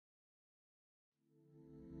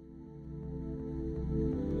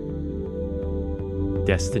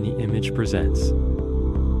Destiny Image presents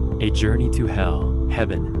A Journey to Hell,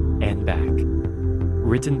 Heaven, and Back.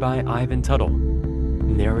 Written by Ivan Tuttle.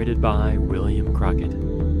 Narrated by William Crockett.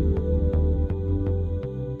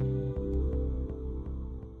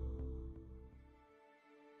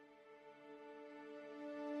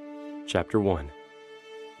 Chapter 1.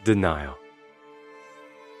 Denial.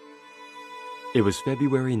 It was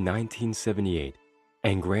February 1978,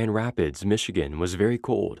 and Grand Rapids, Michigan was very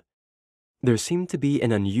cold. There seemed to be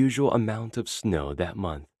an unusual amount of snow that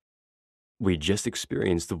month. We just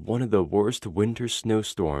experienced one of the worst winter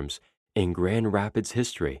snowstorms in Grand Rapids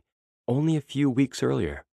history only a few weeks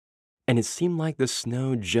earlier, and it seemed like the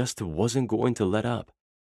snow just wasn't going to let up.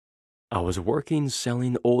 I was working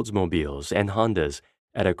selling Oldsmobiles and Hondas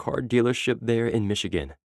at a car dealership there in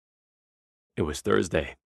Michigan. It was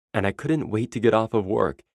Thursday, and I couldn't wait to get off of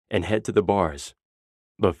work and head to the bars.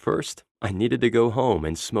 But first, I needed to go home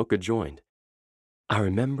and smoke a joint. I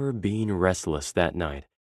remember being restless that night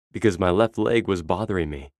because my left leg was bothering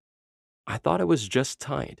me. I thought it was just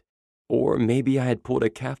tight, or maybe I had pulled a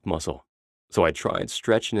calf muscle, so I tried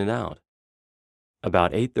stretching it out.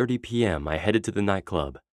 About 8:30 p.m., I headed to the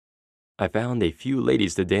nightclub. I found a few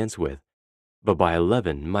ladies to dance with, but by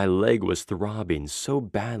 11, my leg was throbbing so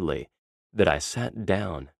badly that I sat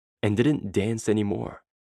down and didn't dance anymore.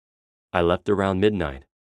 I left around midnight,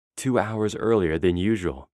 2 hours earlier than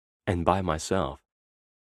usual, and by myself.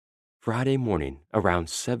 Friday morning, around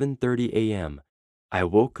 7:30 a.m., I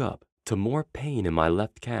woke up to more pain in my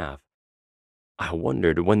left calf. I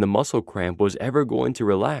wondered when the muscle cramp was ever going to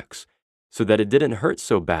relax so that it didn't hurt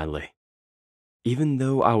so badly. Even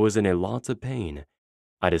though I was in a lot of pain,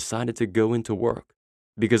 I decided to go into work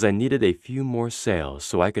because I needed a few more sales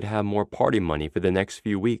so I could have more party money for the next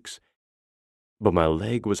few weeks. But my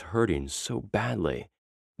leg was hurting so badly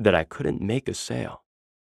that I couldn't make a sale.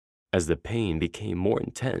 As the pain became more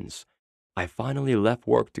intense, I finally left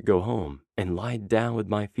work to go home and lie down with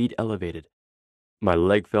my feet elevated. My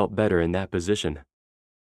leg felt better in that position.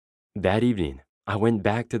 That evening, I went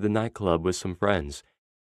back to the nightclub with some friends,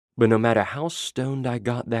 but no matter how stoned I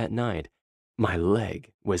got that night, my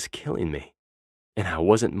leg was killing me, and I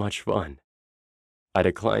wasn't much fun. I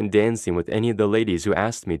declined dancing with any of the ladies who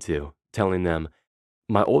asked me to, telling them,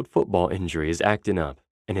 "My old football injury is acting up,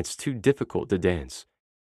 and it's too difficult to dance."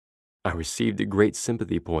 I received great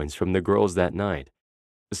sympathy points from the girls that night.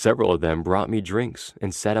 Several of them brought me drinks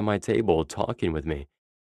and sat at my table talking with me,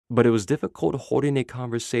 but it was difficult holding a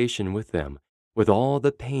conversation with them with all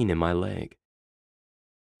the pain in my leg.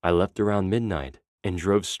 I left around midnight and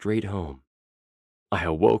drove straight home. I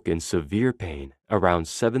awoke in severe pain around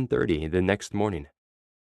 7:30 the next morning.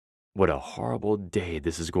 What a horrible day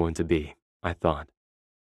this is going to be, I thought.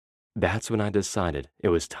 That's when I decided it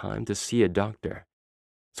was time to see a doctor.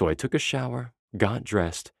 So I took a shower, got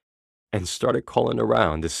dressed, and started calling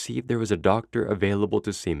around to see if there was a doctor available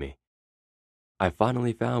to see me. I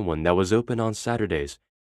finally found one that was open on Saturdays,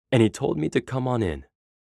 and he told me to come on in.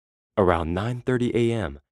 Around 9:30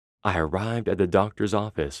 a.m., I arrived at the doctor's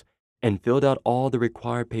office and filled out all the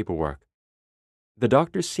required paperwork. The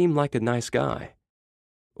doctor seemed like a nice guy.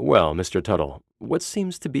 "Well, Mr. Tuttle, what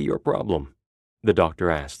seems to be your problem?" the doctor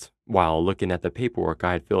asked, while looking at the paperwork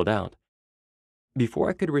I had filled out. Before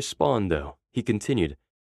I could respond, though, he continued,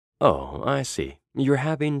 "Oh, I see. You're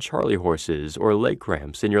having Charlie horses or leg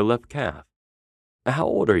cramps in your left calf. How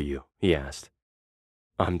old are you?" he asked.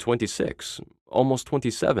 "I'm 26, almost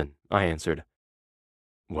 27, I answered.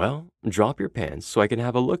 "Well, drop your pants so I can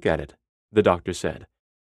have a look at it," the doctor said.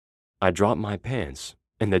 I dropped my pants,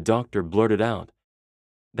 and the doctor blurted out,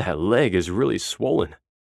 "That leg is really swollen."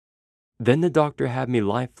 Then the doctor had me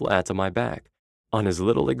lie flat on my back on his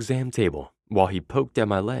little exam table while he poked at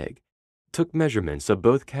my leg, took measurements of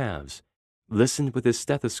both calves, listened with his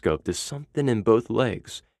stethoscope to something in both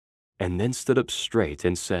legs, and then stood up straight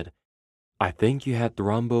and said, "I think you have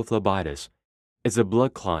thrombophlebitis. It's a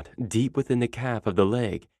blood clot deep within the calf of the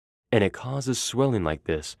leg, and it causes swelling like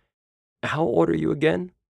this. How old are you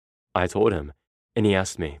again?" I told him, and he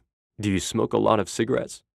asked me, "Do you smoke a lot of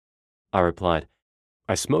cigarettes?" I replied,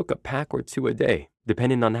 "I smoke a pack or two a day,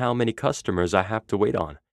 depending on how many customers I have to wait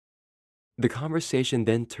on." The conversation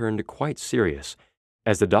then turned quite serious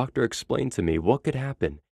as the doctor explained to me what could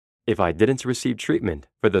happen if I didn't receive treatment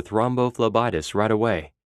for the thrombophlebitis right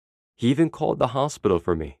away. He even called the hospital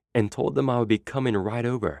for me and told them I would be coming right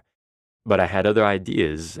over, but I had other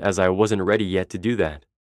ideas as I wasn't ready yet to do that.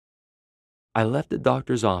 I left the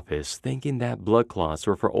doctor's office thinking that blood clots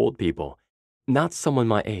were for old people, not someone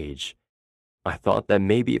my age. I thought that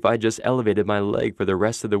maybe if I just elevated my leg for the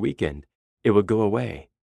rest of the weekend, it would go away.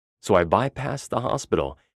 So I bypassed the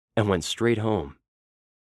hospital and went straight home.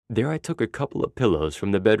 There I took a couple of pillows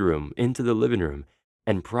from the bedroom into the living room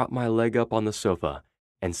and propped my leg up on the sofa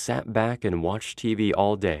and sat back and watched TV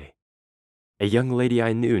all day. A young lady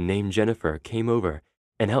I knew named Jennifer came over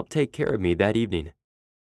and helped take care of me that evening.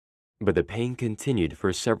 But the pain continued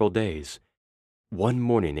for several days. One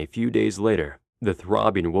morning, a few days later, the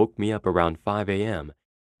throbbing woke me up around 5 a.m.,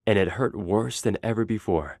 and it hurt worse than ever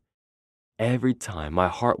before. Every time my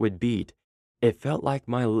heart would beat, it felt like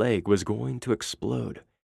my leg was going to explode.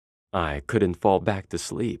 I couldn't fall back to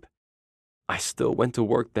sleep. I still went to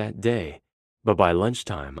work that day, but by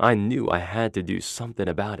lunchtime, I knew I had to do something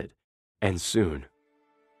about it, and soon.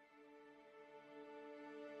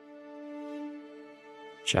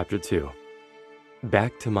 Chapter 2.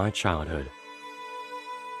 Back to my childhood.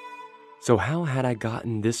 So how had I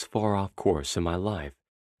gotten this far off course in my life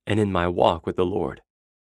and in my walk with the Lord?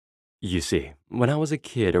 You see, when I was a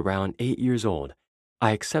kid around 8 years old,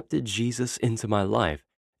 I accepted Jesus into my life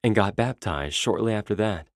and got baptized shortly after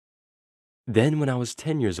that. Then when I was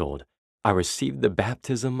 10 years old, I received the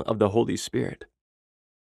baptism of the Holy Spirit.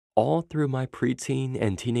 All through my preteen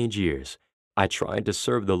and teenage years, I tried to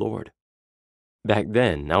serve the Lord. Back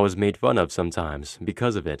then, I was made fun of sometimes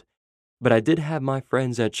because of it, but I did have my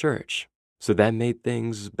friends at church, so that made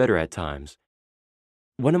things better at times.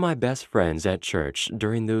 One of my best friends at church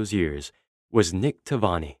during those years was Nick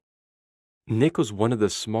Tavani. Nick was one of the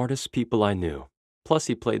smartest people I knew, plus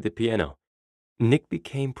he played the piano. Nick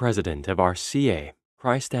became president of our CA,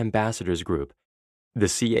 Christ Ambassadors Group. The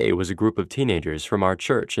CA was a group of teenagers from our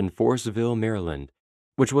church in Forestville, Maryland,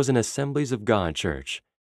 which was an Assemblies of God church.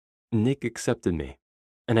 Nick accepted me,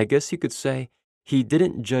 and I guess you could say he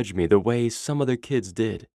didn't judge me the way some other kids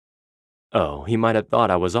did. Oh, he might have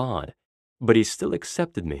thought I was odd, but he still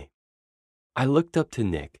accepted me. I looked up to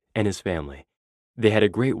Nick and his family. They had a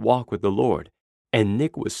great walk with the Lord, and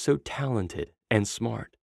Nick was so talented and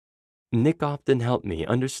smart. Nick often helped me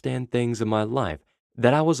understand things in my life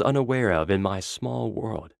that I was unaware of in my small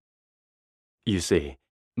world. You see,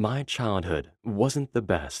 my childhood wasn't the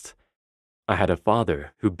best. I had a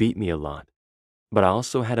father who beat me a lot, but I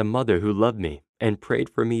also had a mother who loved me and prayed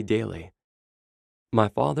for me daily. My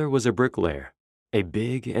father was a bricklayer, a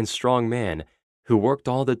big and strong man who worked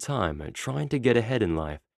all the time trying to get ahead in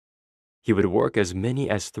life. He would work as many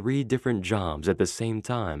as 3 different jobs at the same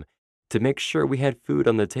time to make sure we had food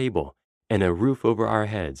on the table and a roof over our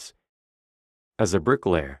heads. As a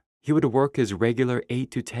bricklayer, he would work his regular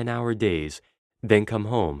 8 to 10-hour days, then come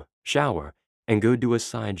home, shower, and go do a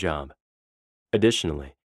side job.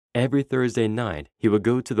 Additionally, every Thursday night, he would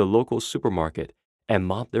go to the local supermarket and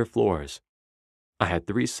mop their floors. I had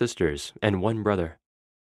 3 sisters and 1 brother.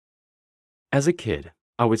 As a kid,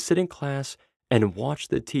 I would sit in class and watch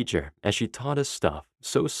the teacher as she taught us stuff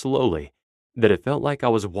so slowly that it felt like I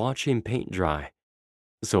was watching paint dry.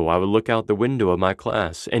 So I would look out the window of my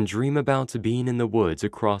class and dream about being in the woods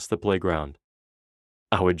across the playground.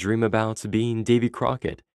 I would dream about being Davy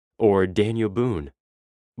Crockett or Daniel Boone,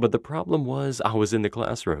 but the problem was I was in the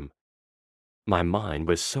classroom. My mind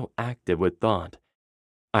was so active with thought.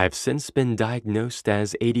 I have since been diagnosed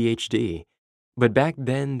as ADHD, but back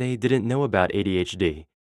then they didn't know about ADHD,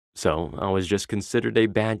 so I was just considered a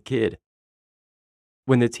bad kid.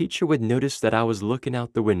 When the teacher would notice that I was looking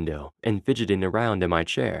out the window and fidgeting around in my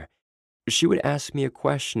chair, she would ask me a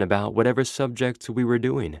question about whatever subject we were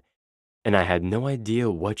doing, and I had no idea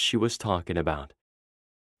what she was talking about.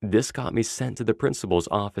 This got me sent to the principal's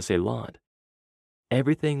office a lot.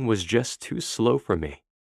 Everything was just too slow for me.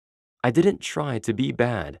 I didn't try to be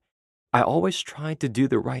bad. I always tried to do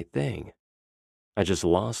the right thing. I just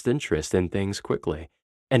lost interest in things quickly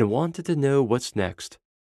and wanted to know what's next.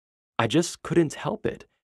 I just couldn't help it.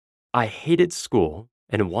 I hated school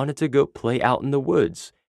and wanted to go play out in the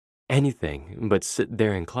woods, anything but sit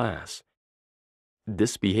there in class.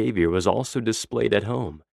 This behavior was also displayed at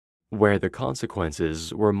home, where the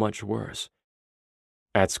consequences were much worse.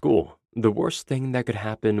 At school, the worst thing that could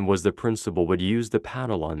happen was the principal would use the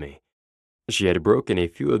paddle on me. She had broken a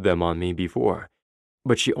few of them on me before,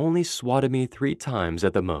 but she only swatted me 3 times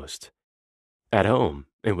at the most. At home,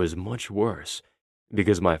 it was much worse,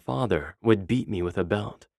 because my father would beat me with a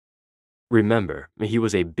belt. Remember, he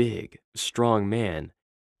was a big, strong man,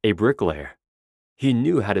 a bricklayer. He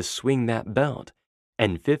knew how to swing that belt,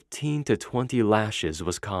 and 15 to 20 lashes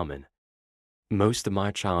was common. Most of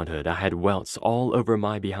my childhood, I had welts all over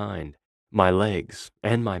my behind, my legs,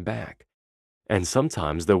 and my back, and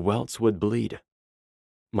sometimes the welts would bleed.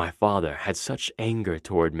 My father had such anger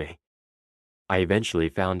toward me. I eventually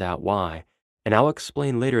found out why, and I'll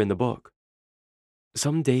explain later in the book.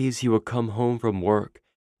 Some days he would come home from work,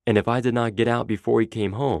 and if I did not get out before he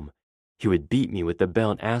came home, He would beat me with the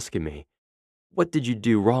belt asking me, "What did you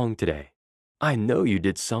do wrong today? I know you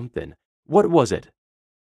did something. What was it?"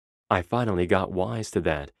 I finally got wise to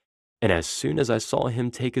that, and as soon as I saw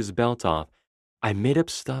him take his belt off, I made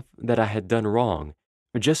up stuff that I had done wrong,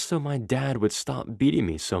 just so my dad would stop beating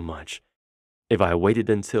me so much. If I waited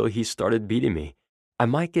until he started beating me, I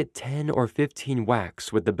might get 10 or 15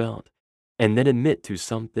 whacks with the belt, and then admit to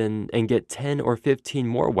something and get 10 or 15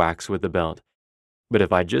 more whacks with the belt. But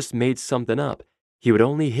if I just made something up, he would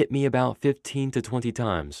only hit me about 15 to 20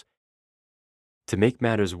 times. To make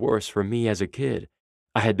matters worse for me as a kid,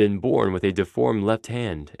 I had been born with a deformed left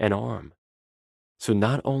hand and arm. So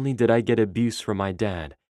not only did I get abuse from my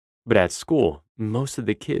dad, but at school, most of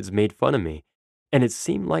the kids made fun of me, and it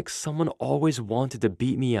seemed like someone always wanted to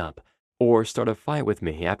beat me up or start a fight with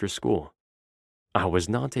me after school. I was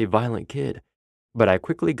not a violent kid, but I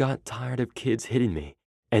quickly got tired of kids hitting me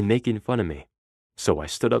and making fun of me, so I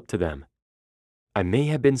stood up to them. I may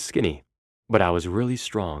have been skinny, but I was really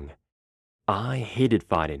strong. I hated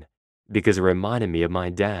fighting because it reminded me of my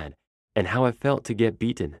dad and how it felt to get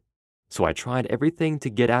beaten, so I tried everything to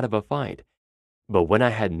get out of a fight. But when I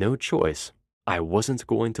had no choice, I wasn't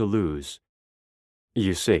going to lose.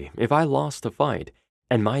 You see, if I lost a fight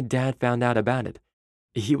and my dad found out about it,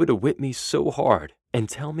 he would whip me so hard and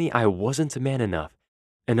tell me I wasn't man enough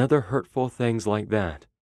and other hurtful things like that.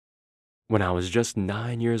 When I was just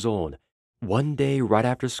 9 years old, one day right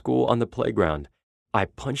after school on the playground, I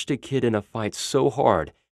punched a kid in a fight so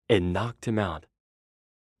hard it knocked him out.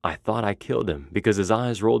 I thought I killed him because his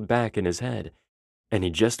eyes rolled back in his head, and he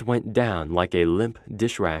just went down like a limp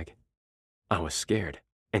dish rag. I was scared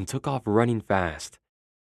and took off running fast.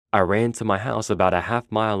 I ran to my house about a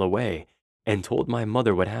half-mile away and told my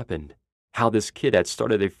mother what happened, how this kid had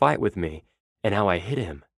started a fight with me, and how I hit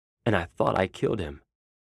him, and I thought I killed him.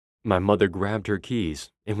 My mother grabbed her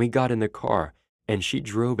keys, and we got in the car, and she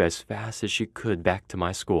drove as fast as she could back to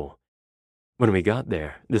my school. When we got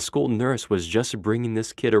there, the school nurse was just bringing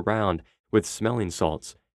this kid around with smelling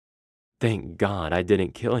salts. Thank God I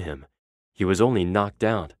didn't kill him. He was only knocked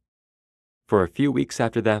out. For a few weeks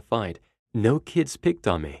after that fight, no kids picked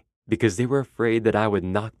on me because they were afraid that I would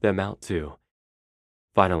knock them out too.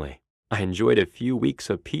 Finally, I enjoyed a few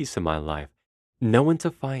weeks of peace in my life, no one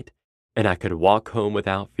to fight, and I could walk home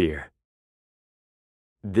without fear.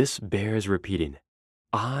 This bears repeating.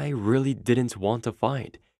 I really didn't want to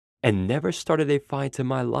fight and never started a fight in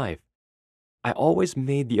my life. I always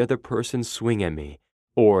made the other person swing at me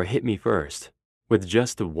or hit me first, with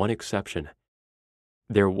just one exception.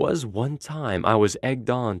 There was one time I was egged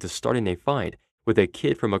on to starting a fight with a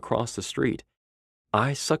kid from across the street.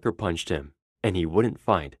 I sucker punched him, and he wouldn't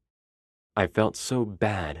fight. I felt so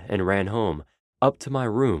bad and ran home, up to my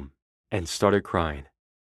room, and started crying.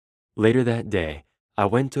 Later that day, I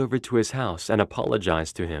went over to his house and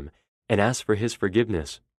apologized to him and asked for his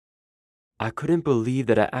forgiveness. I couldn't believe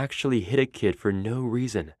that I actually hit a kid for no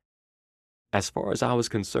reason. As far as I was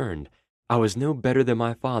concerned, I was no better than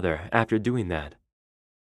my father after doing that.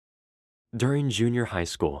 During junior high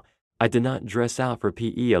school, I did not dress out for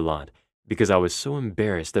PE a lot because I was so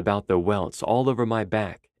embarrassed about the welts all over my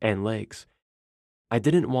back and legs. I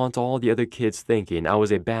didn't want all the other kids thinking I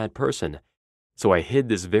was a bad person, so I hid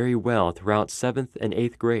this very well throughout 7th and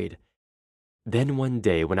 8th grade. Then one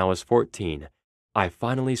day when I was 14, I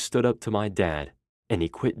finally stood up to my dad, and he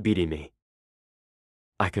quit beating me.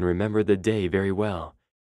 I can remember the day very well.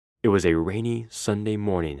 It was a rainy Sunday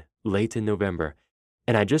morning, late in November,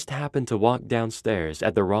 and I just happened to walk downstairs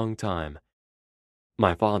at the wrong time.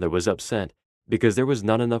 My father was upset because there was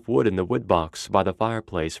not enough wood in the wood box by the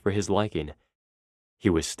fireplace for his liking. He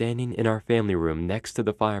was standing in our family room next to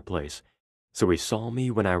the fireplace, so he saw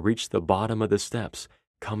me when I reached the bottom of the steps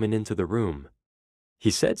coming into the room. He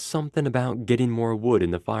said something about getting more wood in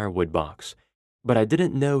the firewood box, but I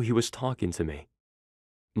didn't know he was talking to me.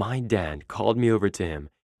 My dad called me over to him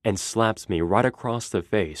and slapped me right across the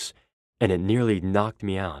face, and it nearly knocked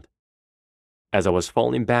me out. As I was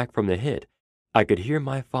falling back from the hit, I could hear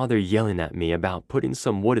my father yelling at me about putting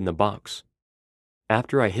some wood in the box.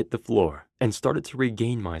 After I hit the floor and started to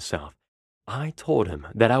regain myself, I told him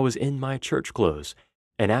that I was in my church clothes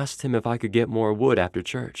and asked him if I could get more wood after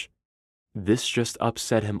church. This just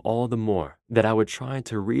upset him all the more that I would try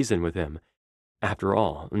to reason with him. After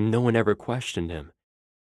all, no one ever questioned him.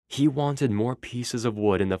 He wanted more pieces of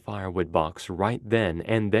wood in the firewood box right then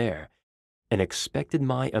and there, and expected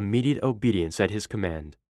my immediate obedience at his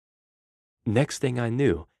command. Next thing I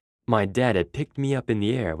knew, my dad had picked me up in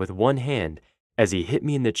the air with one hand as he hit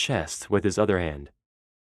me in the chest with his other hand.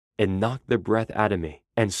 It knocked the breath out of me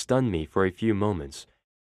and stunned me for a few moments.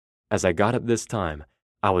 As I got up this time,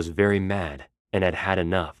 I was very mad and had had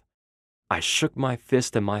enough. I shook my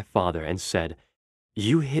fist at my father and said,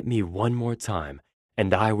 "You hit me one more time,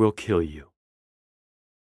 and I will kill you."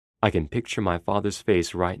 I can picture my father's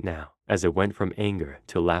face right now as it went from anger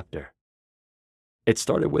to laughter. It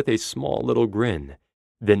started with a small little grin,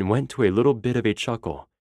 then went to a little bit of a chuckle,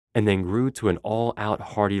 and then grew to an all-out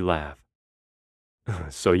hearty laugh.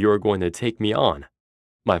 "So you are going to take me on?"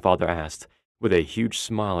 my father asked, with a huge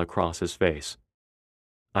smile across his face.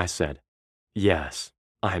 I said, "Yes,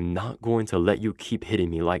 I am not going to let you keep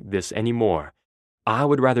hitting me like this anymore. I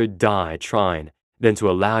would rather die trying than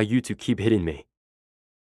to allow you to keep hitting me."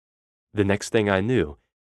 The next thing I knew,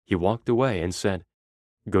 he walked away and said,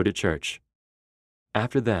 "Go to church."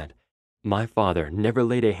 After that, my father never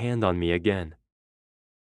laid a hand on me again.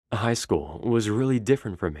 High school was really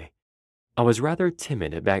different for me. I was rather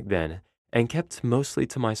timid back then and kept mostly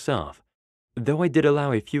to myself, though I did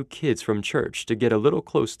allow a few kids from church to get a little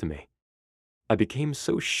close to me. I became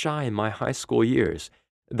so shy in my high school years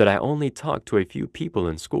that I only talked to a few people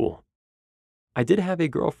in school. I did have a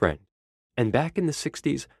girlfriend, and back in the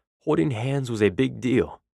 60s, holding hands was a big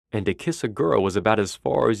deal, and to kiss a girl was about as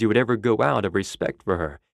far as you would ever go out of respect for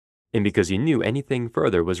her, and because you knew anything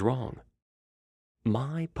further was wrong.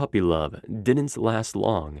 My puppy love didn't last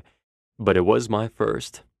long, but it was my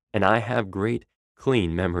first, and I have great,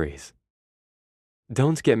 clean memories.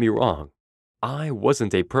 Don't get me wrong, I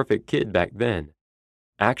wasn't a perfect kid back then.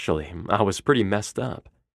 Actually, I was pretty messed up.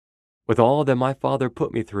 With all that my father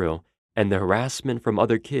put me through, and the harassment from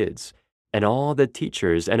other kids, and all the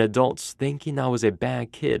teachers and adults thinking I was a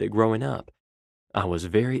bad kid growing up, I was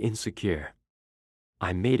very insecure.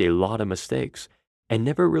 I made a lot of mistakes and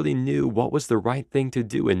never really knew what was the right thing to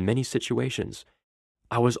do in many situations.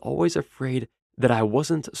 I was always afraid that I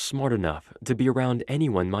wasn't smart enough to be around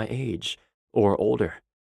anyone my age or older.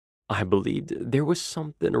 I believed there was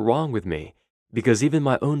something wrong with me because even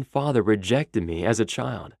my own father rejected me as a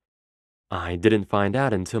child. I didn't find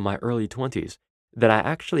out until my early 20s that I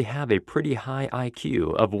actually have a pretty high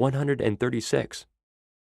IQ of 136.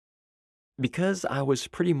 Because I was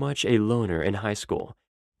pretty much a loner in high school,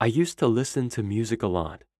 I used to listen to music a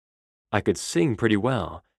lot. I could sing pretty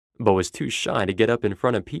well, but was too shy to get up in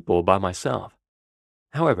front of people by myself.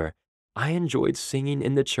 However, I enjoyed singing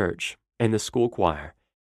in the church and the school choir.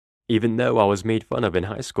 Even though I was made fun of in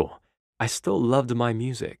high school, I still loved my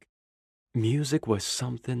music. Music was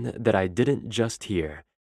something that I didn't just hear,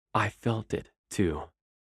 I felt it too.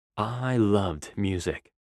 I loved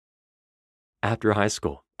music. After high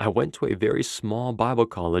school, I went to a very small Bible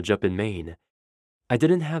college up in Maine. I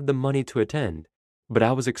didn't have the money to attend, but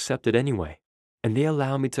I was accepted anyway, and they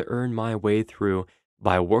allowed me to earn my way through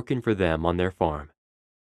by working for them on their farm.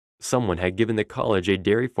 Someone had given the college a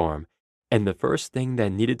dairy farm, and the first thing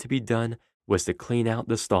that needed to be done was to clean out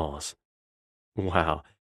the stalls. Wow,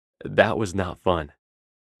 that was not fun,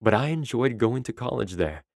 but I enjoyed going to college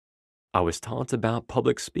there. I was taught about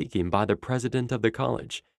public speaking by the president of the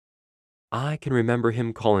college. I can remember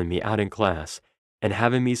him calling me out in class and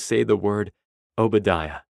having me say the word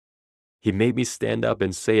Obadiah. He made me stand up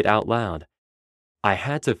and say it out loud. I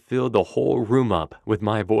had to fill the whole room up with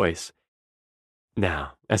my voice.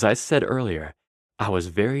 Now, as I said earlier, I was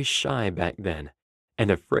very shy back then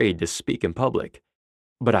and afraid to speak in public,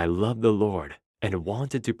 but I loved the Lord and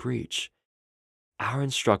wanted to preach. Our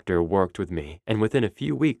instructor worked with me, and within a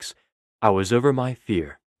few weeks, I was over my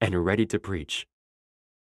fear and ready to preach.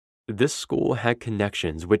 This school had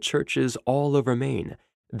connections with churches all over Maine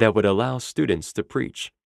that would allow students to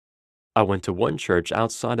preach. I went to one church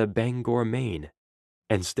outside of Bangor, Maine,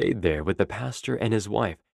 and stayed there with the pastor and his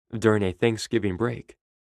wife during a Thanksgiving break.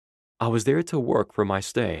 I was there to work for my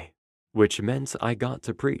stay, which meant I got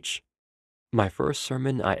to preach. My first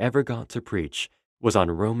sermon I ever got to preach was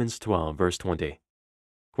on Romans 12, verse 20.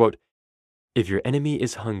 Quote, "If your enemy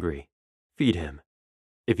is hungry, feed him.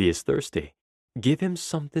 If he is thirsty, give him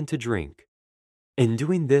something to drink. In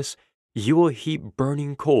doing this, you will heap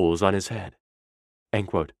burning coals on his head." End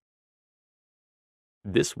quote.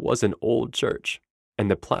 This was an old church, and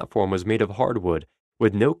the platform was made of hardwood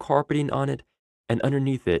with no carpeting on it, and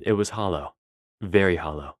underneath it, it was hollow, very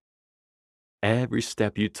hollow. Every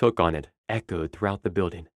step you took on it echoed throughout the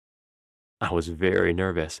building. I was very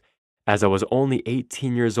nervous, as I was only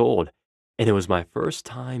 18 years old, and it was my first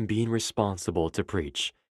time being responsible to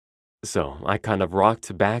preach. So I kind of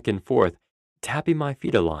rocked back and forth, tapping my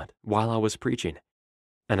feet a lot while I was preaching,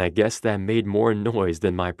 and I guess that made more noise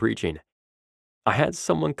than my preaching. I had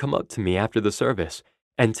someone come up to me after the service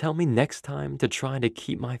and tell me next time to try to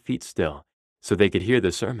keep my feet still so they could hear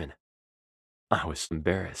the sermon. I was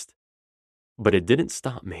embarrassed, but it didn't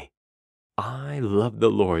stop me. I loved the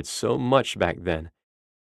Lord so much back then.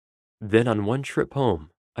 Then on one trip home,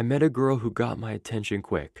 I met a girl who got my attention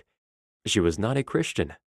quick. She was not a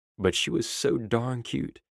Christian, but she was so darn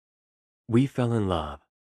cute. We fell in love,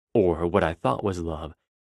 or what I thought was love,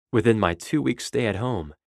 within my 2 week stay at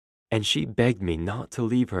home, and she begged me not to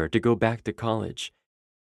leave her to go back to college.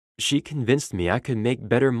 She convinced me I could make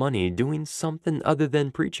better money doing something other than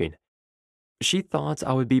preaching. She thought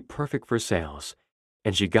I would be perfect for sales,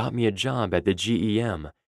 and she got me a job at the GEM,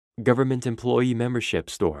 Government Employee Membership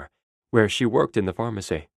Store, where she worked in the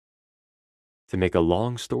pharmacy. To make a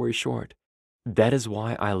long story short, that is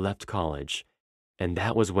why I left college, and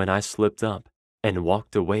that was when I slipped up and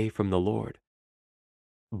walked away from the Lord.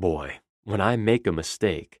 Boy, when I make a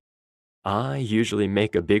mistake, I usually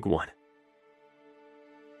make a big one.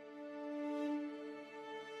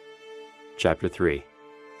 Chapter 3.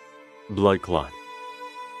 Blood Clot.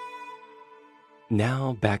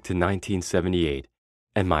 Now back to 1978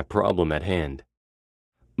 and my problem at hand.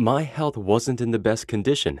 My health wasn't in the best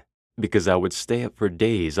condition because I would stay up for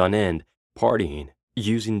days on end, partying,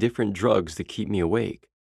 using different drugs to keep me awake.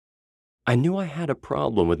 I knew I had a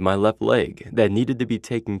problem with my left leg that needed to be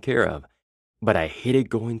taken care of, but I hated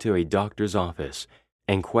going to a doctor's office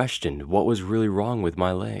and questioned what was really wrong with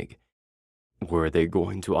my leg. Were they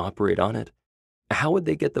going to operate on it? How would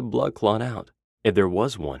they get the blood clot out, if there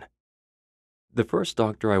was one? The first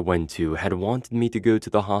doctor I went to had wanted me to go to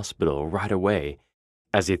the hospital right away,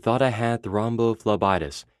 as he thought I had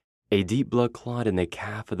thrombophlebitis, a deep blood clot in the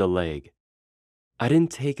calf of the leg. I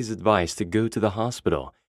didn't take his advice to go to the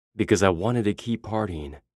hospital because I wanted to keep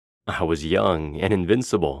partying. I was young and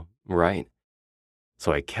invincible, right?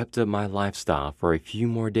 So I kept up my lifestyle for a few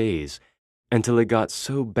more days until it got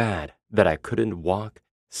so bad that I couldn't walk,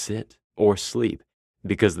 sit, or sleep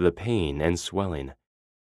because of the pain and swelling.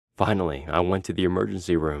 Finally, I went to the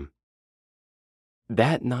emergency room.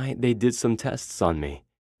 That night, they did some tests on me,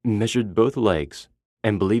 measured both legs,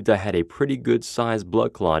 and believed I had a pretty good-sized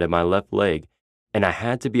blood clot in my left leg, and I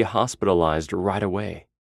had to be hospitalized right away.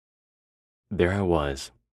 There I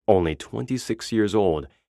was, only 26 years old,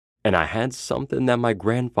 and I had something that my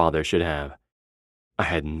grandfather should have. I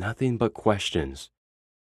had nothing but questions.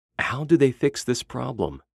 How do they fix this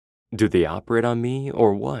problem? Do they operate on me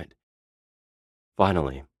or what?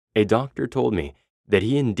 Finally, a doctor told me that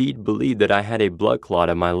he indeed believed that I had a blood clot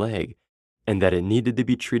in my leg and that it needed to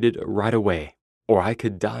be treated right away or I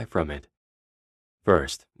could die from it.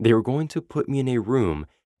 First, they were going to put me in a room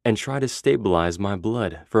and try to stabilize my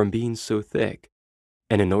blood from being so thick.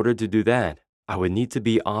 And in order to do that, I would need to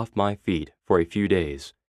be off my feet for a few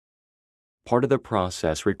days. Part of the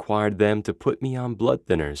process required them to put me on blood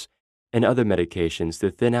thinners and other medications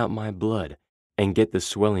to thin out my blood and get the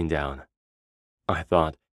swelling down. I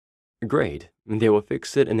thought, great, they will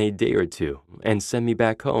fix it in a day or two and send me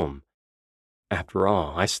back home. After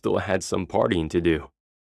all, I still had some partying to do.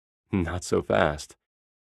 Not so fast.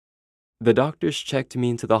 The doctors checked me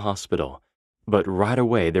into the hospital, but right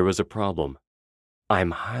away there was a problem.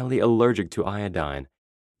 I'm highly allergic to iodine,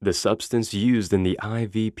 the substance used in the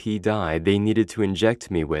IVP dye they needed to inject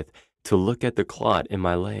me with to look at the clot in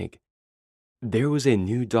my leg. There was a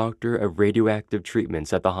new doctor of radioactive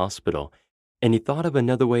treatments at the hospital, and he thought of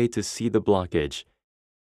another way to see the blockage.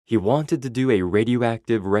 He wanted to do a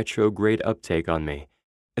radioactive retrograde uptake on me,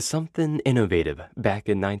 something innovative back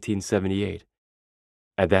in 1978.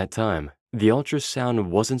 At that time, the ultrasound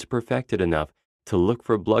wasn't perfected enough to look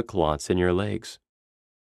for blood clots in your legs.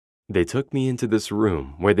 They took me into this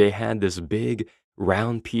room where they had this big,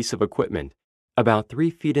 round piece of equipment, about 3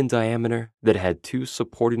 feet in diameter, that had 2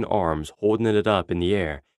 supporting arms holding it up in the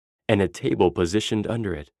air and a table positioned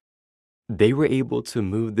under it. They were able to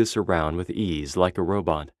move this around with ease like a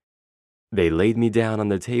robot. They laid me down on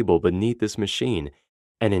the table beneath this machine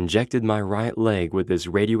and injected my right leg with this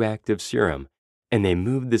radioactive serum, and they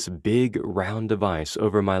moved this big, round device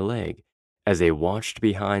over my leg as they watched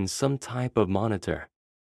behind some type of monitor.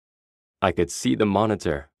 I could see the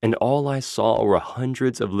monitor, and all I saw were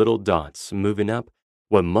hundreds of little dots moving up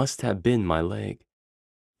what must have been my leg.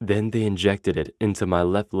 Then they injected it into my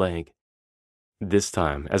left leg. This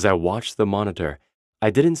time, as I watched the monitor,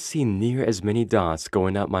 I didn't see near as many dots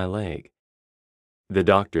going up my leg. The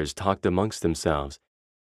doctors talked amongst themselves,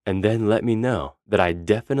 and then let me know that I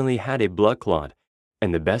definitely had a blood clot,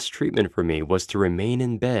 and the best treatment for me was to remain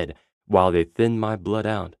in bed while they thinned my blood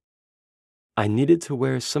out. I needed to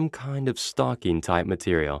wear some kind of stocking-type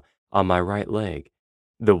material on my right leg,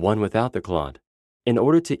 the one without the clot, in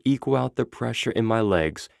order to equal out the pressure in my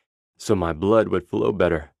legs so my blood would flow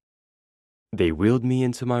better. They wheeled me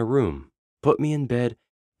into my room, put me in bed,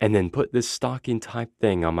 and then put this stocking-type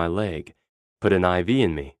thing on my leg put an IV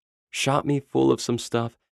in me, shot me full of some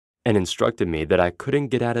stuff, and instructed me that I couldn't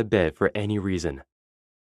get out of bed for any reason.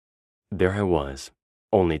 There I was,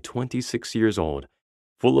 only 26 years old,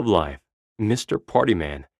 full of life, Mr. Party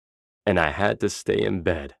Man, and I had to stay in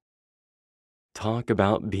bed. Talk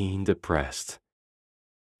about being depressed.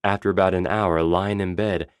 After about an hour lying in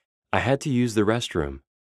bed, I had to use the restroom.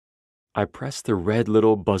 I pressed the red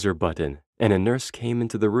little buzzer button, and a nurse came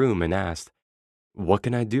into the room and asked, "What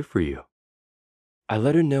can I do for you?" I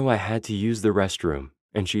let her know I had to use the restroom,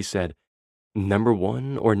 and she said, "Number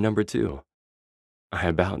 1 or number 2?" I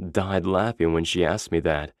about died laughing when she asked me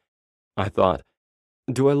that. I thought,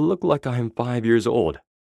 do I look like I am 5 years old?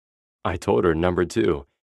 I told her number 2,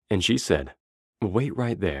 and she said, "Wait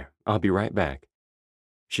right there, I'll be right back."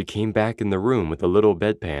 She came back in the room with a little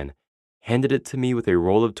bedpan, handed it to me with a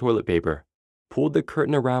roll of toilet paper, pulled the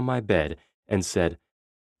curtain around my bed, and said,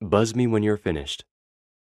 "Buzz me when you're finished."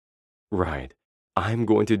 Right, I'm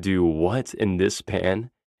going to do what in this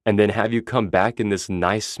pan, and then have you come back in this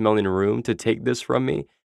nice smelling room to take this from me,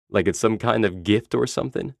 like it's some kind of gift or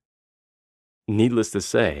something? Needless to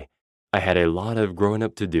say, I had a lot of growing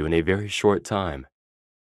up to do in a very short time.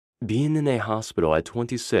 Being in a hospital at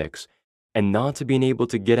 26 and not being able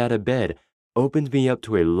to get out of bed opened me up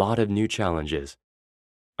to a lot of new challenges.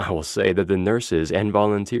 I will say that the nurses and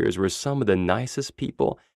volunteers were some of the nicest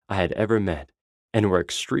people I had ever met and were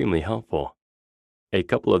extremely helpful. A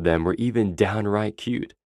couple of them were even downright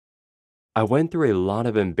cute. I went through a lot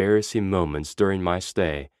of embarrassing moments during my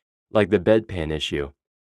stay, like the bedpan issue,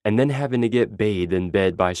 and then having to get bathed in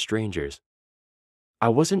bed by strangers. I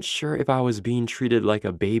wasn't sure if I was being treated like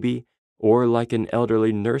a baby or like an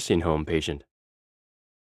elderly nursing home patient.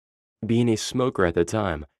 Being a smoker at the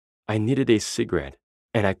time, I needed a cigarette,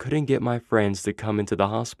 and I couldn't get my friends to come into the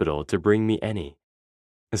hospital to bring me any.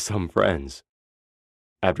 Some friends.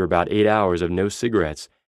 After about 8 hours of no cigarettes,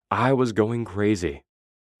 I was going crazy.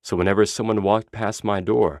 So whenever someone walked past my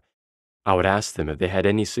door, I would ask them if they had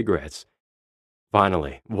any cigarettes.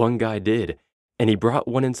 Finally, one guy did, and he brought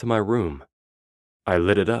one into my room. I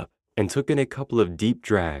lit it up and took in a couple of deep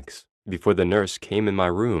drags before the nurse came in my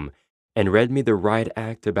room and read me the right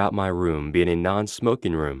act about my room being a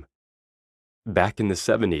non-smoking room. Back in the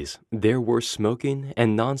 70s, there were smoking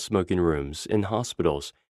and non-smoking rooms in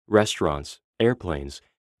hospitals, restaurants, airplanes,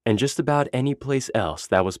 and just about any place else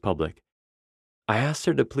that was public. I asked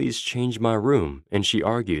her to please change my room, and she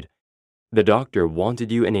argued, "The doctor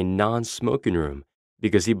wanted you in a non-smoking room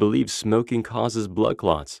because he believes smoking causes blood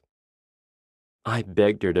clots." I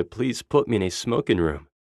begged her to please put me in a smoking room.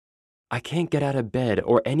 I can't get out of bed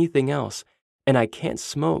or anything else, and I can't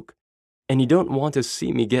smoke, and you don't want to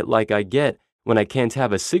see me get like I get when I can't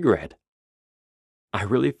have a cigarette. I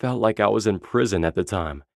really felt like I was in prison at the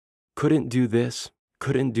time. Couldn't do this,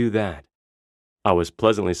 couldn't do that. I was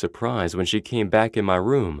pleasantly surprised when she came back in my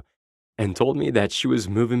room and told me that she was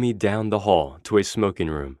moving me down the hall to a smoking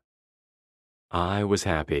room. I was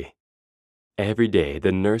happy. Every day,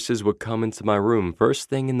 the nurses would come into my room first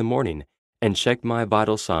thing in the morning and check my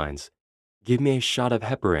vital signs, give me a shot of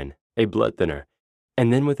heparin, a blood thinner,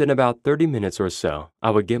 and then within about 30 minutes or so, I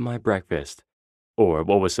would get my breakfast, or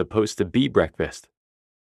what was supposed to be breakfast.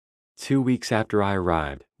 2 weeks after I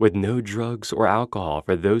arrived, with no drugs or alcohol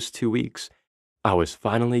for those 2 weeks, I was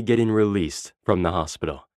finally getting released from the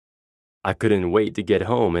hospital. I couldn't wait to get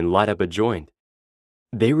home and light up a joint.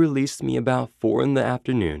 They released me about 4 in the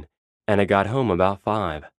afternoon, and I got home about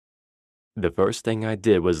 5. The first thing I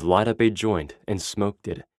did was light up a joint and smoked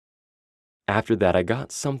it. After that, I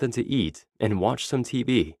got something to eat and watched some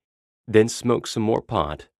TV, then smoked some more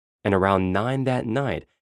pot, and around 9 that night,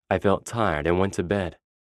 I felt tired and went to bed.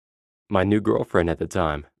 My new girlfriend at the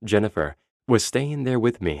time, Jennifer, was staying there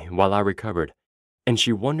with me while I recovered, and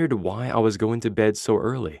she wondered why I was going to bed so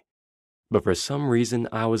early. But for some reason,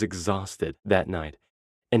 I was exhausted that night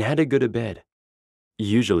and had to go to bed.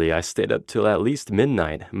 Usually, I stayed up till at least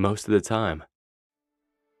midnight most of the time.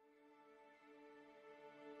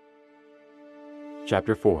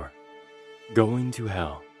 Chapter 4. Going to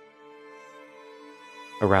Hell.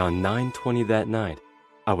 Around 9:20 that night,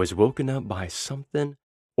 I was woken up by something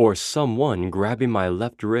or someone grabbing my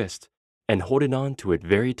left wrist and holding on to it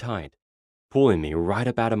very tight, pulling me right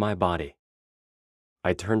up out of my body.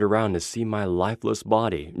 I turned around to see my lifeless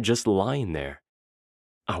body just lying there.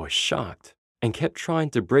 I was shocked and kept trying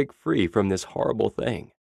to break free from this horrible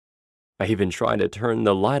thing. I even tried to turn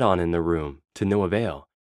the light on in the room, to no avail.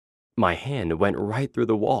 My hand went right through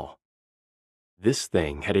the wall. This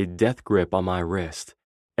thing had a death grip on my wrist,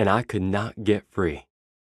 and I could not get free.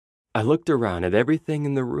 I looked around at everything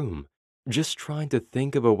in the room, just trying to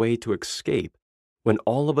think of a way to escape, when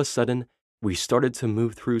all of a sudden, We started to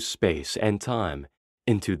move through space and time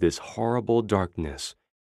into this horrible darkness.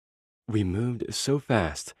 We moved so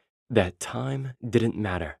fast that time didn't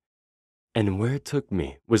matter, and where it took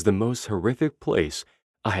me was the most horrific place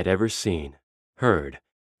I had ever seen, heard,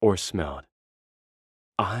 or smelled.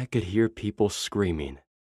 I could hear people screaming.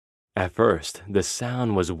 At first, the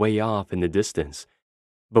sound was way off in the distance,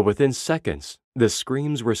 but within seconds, the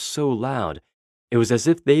screams were so loud, it was as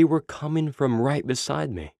if they were coming from right beside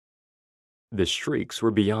me. The shrieks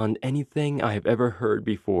were beyond anything I have ever heard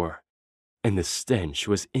before, and the stench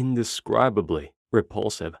was indescribably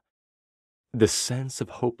repulsive. The sense of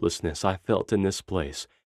hopelessness I felt in this place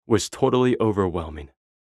was totally overwhelming.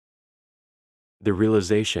 The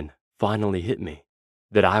realization finally hit me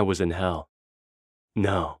that I was in hell.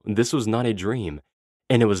 No, this was not a dream,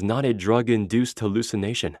 and it was not a drug-induced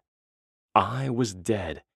hallucination. I was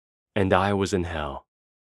dead, and I was in hell.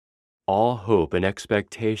 All hope and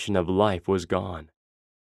expectation of life was gone.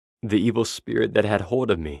 The evil spirit that had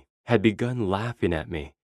hold of me had begun laughing at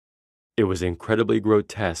me. It was incredibly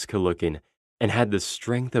grotesque looking and had the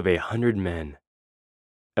strength of 100 men.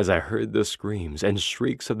 As I heard the screams and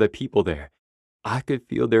shrieks of the people there, I could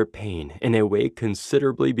feel their pain in a way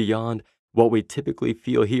considerably beyond what we typically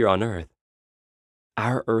feel here on earth.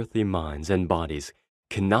 Our earthly minds and bodies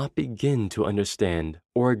cannot begin to understand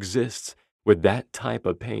or exist with that type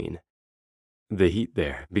of pain. The heat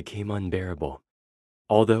there became unbearable,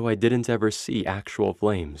 although I didn't ever see actual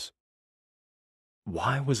flames.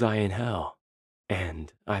 Why was I in hell?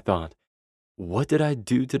 And I thought, what did I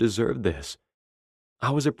do to deserve this?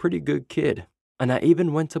 I was a pretty good kid, and I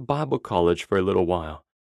even went to Bible college for a little while.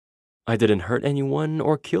 I didn't hurt anyone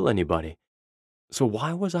or kill anybody. So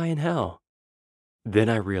why was I in hell? Then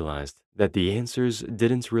I realized that the answers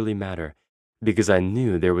didn't really matter because I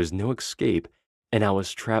knew there was no escape and I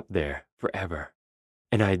was trapped there forever.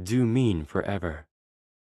 And I do mean forever.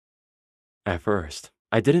 At first,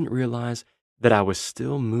 I didn't realize that I was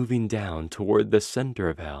still moving down toward the center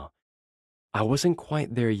of hell. I wasn't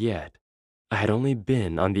quite there yet. I had only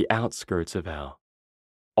been on the outskirts of hell.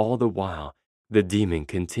 All the while, the demon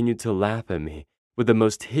continued to laugh at me with the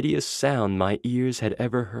most hideous sound my ears had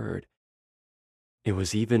ever heard. It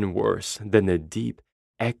was even worse than the deep,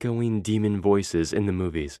 echoing demon voices in the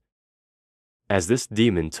movies. As this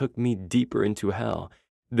demon took me deeper into hell,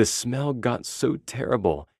 the smell got so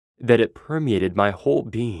terrible that it permeated my whole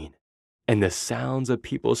being, and the sounds of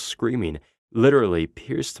people screaming literally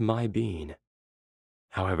pierced my being.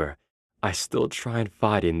 However, I still tried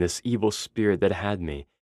fighting this evil spirit that had me,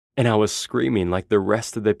 and I was screaming like the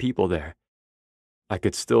rest of the people there. I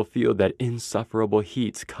could still feel that insufferable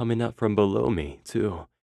heat coming up from below me, too.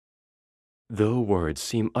 Though words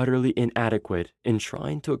seem utterly inadequate in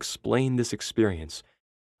trying to explain this experience,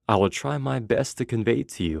 I will try my best to convey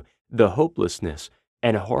to you the hopelessness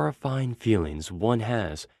and horrifying feelings one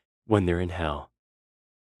has when they're in hell.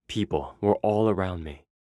 People were all around me.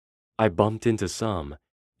 I bumped into some,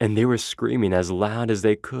 and they were screaming as loud as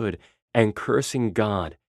they could and cursing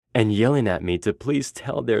God and yelling at me to please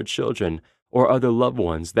tell their children or other loved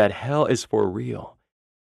ones that hell is for real.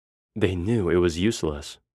 They knew it was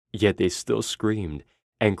useless, yet they still screamed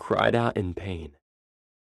and cried out in pain.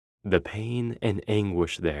 The pain and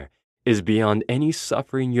anguish there is beyond any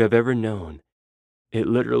suffering you have ever known. It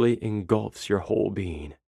literally engulfs your whole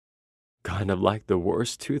being, kind of like the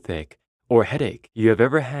worst toothache or headache you have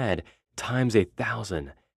ever had times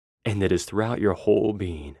 1,000, and it is throughout your whole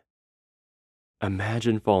being.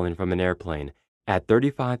 Imagine falling from an airplane at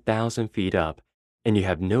 35,000 feet up, and you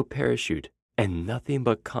have no parachute and nothing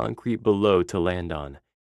but concrete below to land on.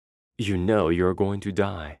 You know you're going to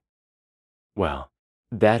die. Well,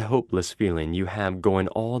 that hopeless feeling you have going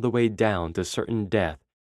all the way down to certain death,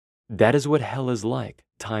 that is what hell is like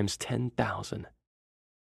times 10,000.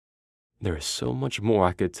 There is so much more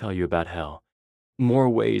I could tell you about hell, more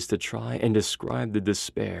ways to try and describe the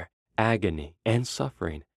despair, agony, and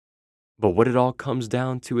suffering. But what it all comes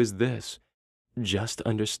down to is this: just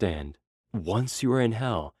understand, once you are in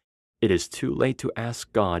hell, it is too late to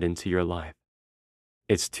ask God into your life.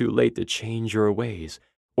 It's too late to change your ways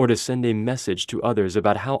or to send a message to others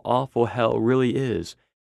about how awful hell really is.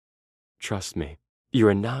 Trust me, you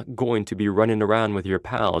are not going to be running around with your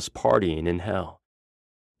pals partying in hell.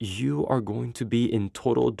 You are going to be in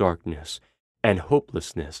total darkness and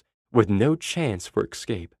hopelessness with no chance for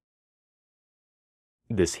escape.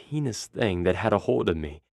 This heinous thing that had a hold of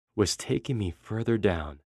me was taking me further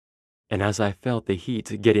down, and as I felt the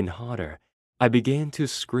heat getting hotter, I began to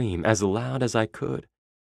scream as loud as I could.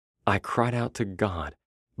 I cried out to God,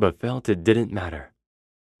 but felt it didn't matter.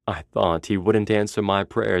 I thought He wouldn't answer my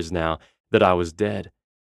prayers now that I was dead.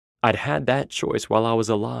 I'd had that choice while I was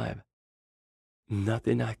alive.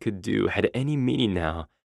 Nothing I could do had any meaning now.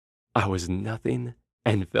 I was nothing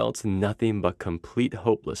and felt nothing but complete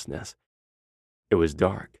hopelessness. It was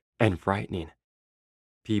dark and frightening.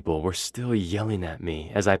 People were still yelling at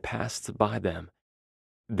me as I passed by them.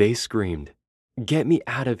 They screamed, "Get me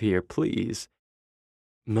out of here, please."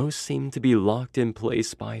 Most seemed to be locked in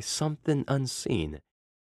place by something unseen.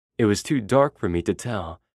 It was too dark for me to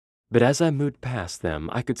tell, but as I moved past them,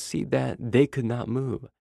 I could see that they could not move.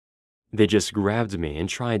 They just grabbed me and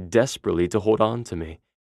tried desperately to hold on to me.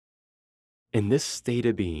 In this state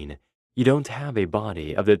of being, you don't have a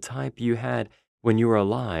body of the type you had when you were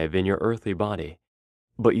alive in your earthly body,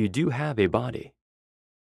 but you do have a body.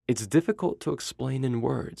 It's difficult to explain in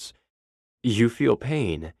words. You feel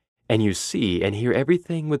pain, and you see and hear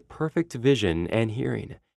everything with perfect vision and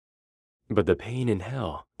hearing. But the pain in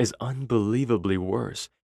hell is unbelievably worse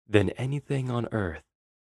than anything on earth.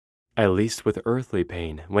 At least with earthly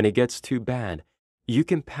pain, when it gets too bad, you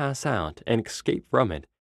can pass out and escape from it,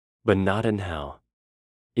 but not in hell.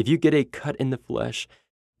 If you get a cut in the flesh,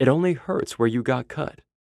 it only hurts where you got cut.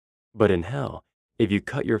 But in hell, if you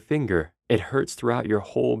cut your finger, it hurts throughout your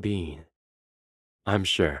whole being. I'm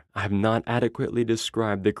sure I have not adequately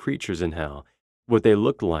described the creatures in hell, what they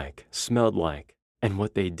looked like, smelled like, and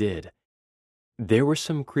what they did. There were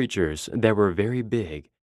some creatures that were very big,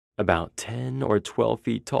 about 10 or 12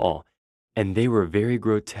 feet tall, and they were very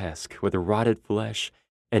grotesque with rotted flesh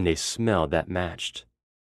and a smell that matched.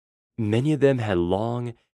 Many of them had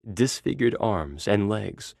long, disfigured arms and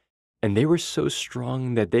legs, and they were so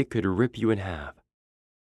strong that they could rip you in half.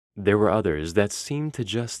 There were others that seemed to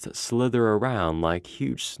just slither around like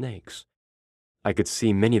huge snakes. I could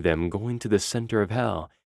see many of them going to the center of hell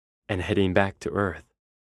and heading back to earth.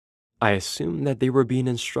 I assumed that they were being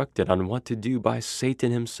instructed on what to do by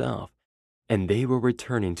Satan himself, and they were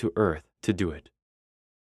returning to earth to do it.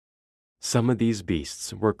 Some of these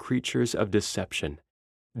beasts were creatures of deception.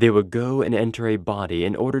 They would go and enter a body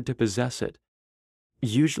in order to possess it.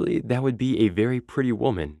 Usually that would be a very pretty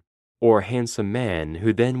woman or a handsome man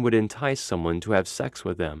who then would entice someone to have sex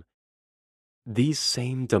with them. These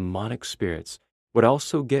same demonic spirits would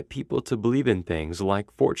also get people to believe in things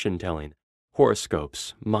like fortune-telling,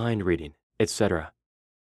 horoscopes, mind reading, etc.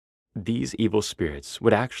 These evil spirits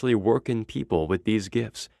would actually work in people with these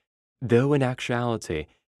gifts, though in actuality,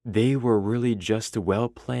 they were really just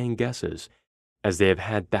well-planned guesses, as they have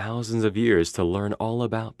had thousands of years to learn all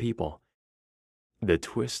about people. The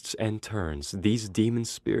twists and turns these demon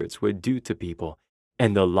spirits would do to people,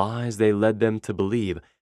 and the lies they led them to believe,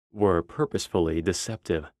 were purposefully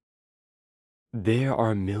deceptive. There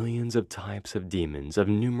are millions of types of demons of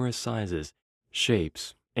numerous sizes,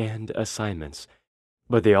 shapes, and assignments,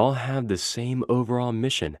 but they all have the same overall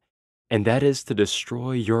mission, and that is to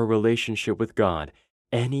destroy your relationship with God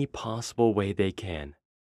any possible way they can.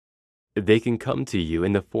 They can come to you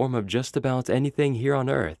in the form of just about anything here on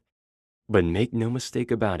earth, but make no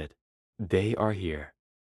mistake about it, they are here.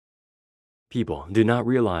 People do not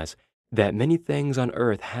realize that many things on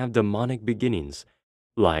earth have demonic beginnings,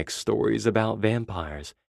 like stories about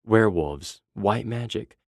vampires, werewolves, white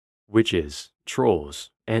magic, witches,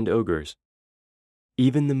 trolls, and ogres.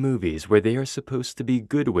 Even the movies where they are supposed to be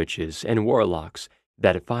good witches and warlocks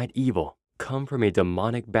that fight evil come from a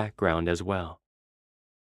demonic background as well.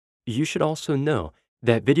 You should also know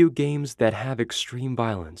that video games that have extreme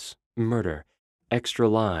violence, murder, extra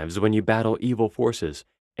lives when you battle evil forces,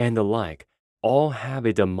 and the like, all have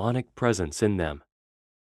a demonic presence in them.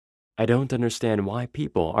 I don't understand why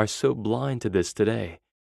people are so blind to this today,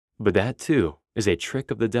 but that too is a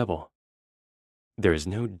trick of the devil. There is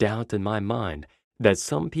no doubt in my mind that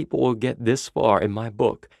some people will get this far in my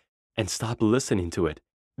book and stop listening to it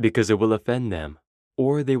because it will offend them,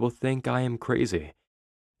 or they will think I am crazy,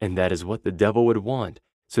 and that is what the devil would want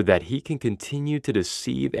so that he can continue to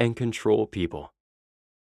deceive and control people.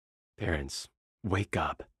 Parents, wake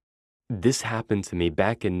up. This happened to me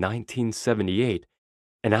back in 1978,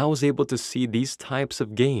 and I was able to see these types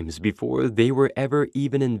of games before they were ever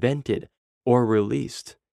even invented or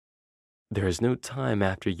released. There is no time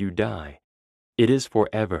after you die. It is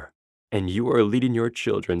forever, and you are leading your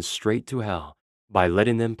children straight to hell by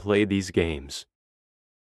letting them play these games.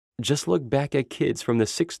 Just look back at kids from the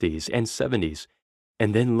 60s and 70s,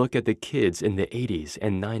 and then look at the kids in the 80s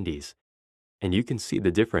and 90s, and you can see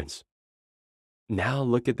the difference. Now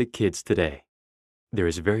look at the kids today. There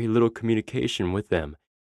is very little communication with them.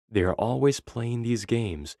 They are always playing these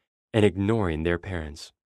games and ignoring their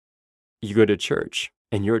parents. You go to church,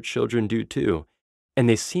 and your children do too, and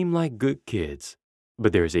they seem like good kids,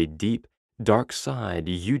 but there is a deep, dark side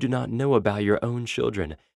you do not know about your own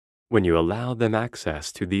children when you allow them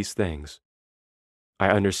access to these things. I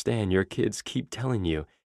understand your kids keep telling you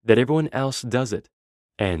that everyone else does it,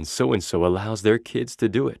 and so allows their kids to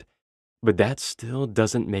do it, but that still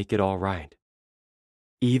doesn't make it all right.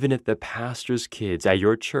 Even if the pastor's kids at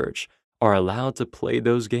your church are allowed to play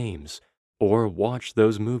those games or watch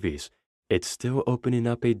those movies, it's still opening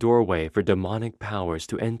up a doorway for demonic powers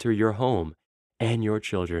to enter your home and your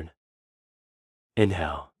children. In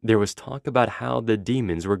hell, there was talk about how the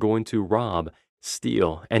demons were going to rob,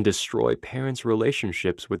 steal, and destroy parents'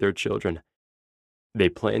 relationships with their children. They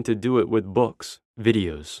plan to do it with books,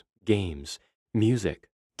 videos, games, music,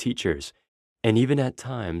 teachers, and even at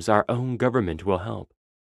times our own government will help.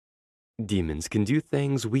 Demons can do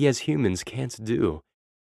things we as humans can't do,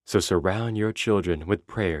 so surround your children with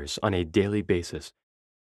prayers on a daily basis.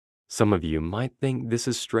 Some of you might think this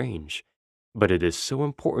is strange, but it is so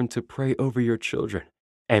important to pray over your children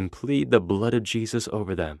and plead the blood of Jesus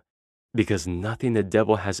over them, because nothing the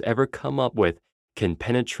devil has ever come up with can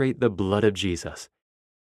penetrate the blood of Jesus.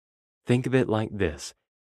 Think of it like this.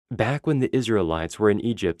 Back when the Israelites were in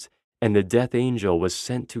Egypt and the death angel was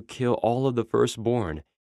sent to kill all of the firstborn,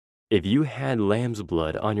 if you had lamb's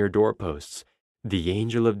blood on your doorposts, the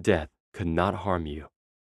angel of death could not harm you.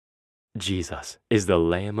 Jesus is the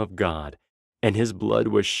Lamb of God, and his blood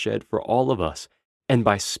was shed for all of us, and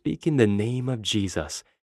by speaking the name of Jesus,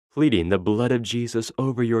 pleading the blood of Jesus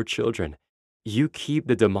over your children, you keep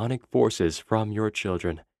the demonic forces from your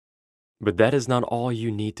children. But that is not all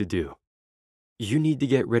you need to do. You need to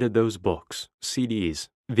get rid of those books, CDs,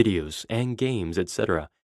 videos, and games, etc.,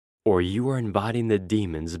 or you are inviting the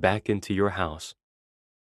demons back into your house.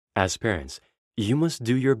 As parents, you must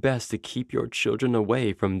do your best to keep your children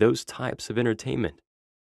away from those types of entertainment.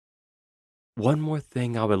 One more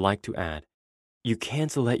thing I would like to add. You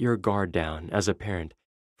can't let your guard down as a parent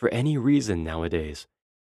for any reason nowadays.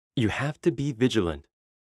 You have to be vigilant.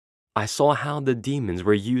 I saw how the demons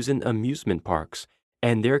were using amusement parks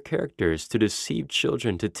and their characters to deceive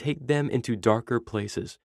children to take them into darker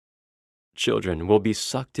places. Children will be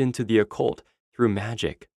sucked into the occult through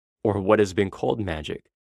magic, or what has been called magic,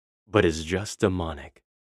 but is just demonic.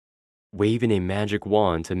 Waving a magic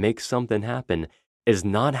wand to make something happen is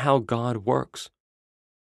not how God works.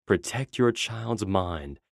 Protect your child's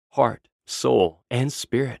mind, heart, soul, and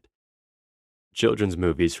spirit. Children's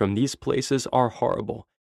movies from these places are horrible.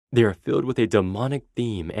 They are filled with a demonic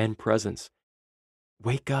theme and presence.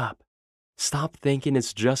 Wake up. Stop thinking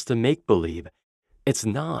it's just a make-believe. It's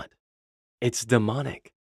not. It's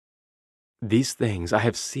demonic. These things I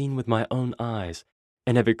have seen with my own eyes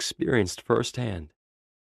and have experienced firsthand.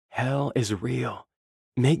 Hell is real.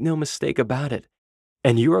 Make no mistake about it.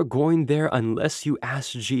 And you are going there unless you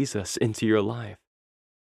ask Jesus into your life.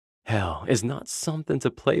 Hell is not something to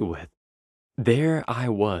play with. There I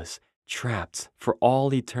was, trapped for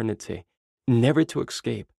all eternity, never to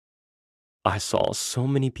escape. I saw so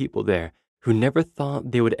many people there who never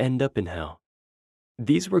thought they would end up in hell.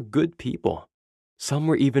 These were good people. Some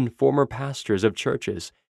were even former pastors of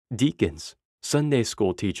churches, deacons, Sunday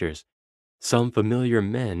school teachers, some familiar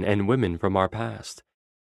men and women from our past.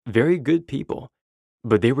 Very good people,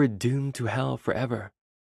 but they were doomed to hell forever.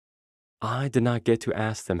 I did not get to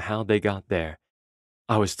ask them how they got there.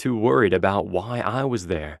 I was too worried about why I was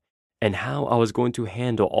there and how I was going to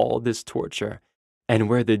handle all this torture and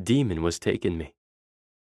where the demon was taking me.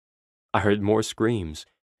 I heard more screams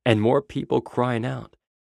and more people crying out,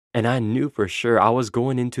 and I knew for sure I was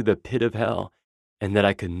going into the pit of hell and that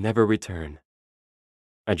I could never return.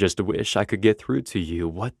 I just wish I could get through to you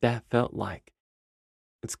what that felt like.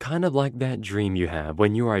 It's kind of like that dream you have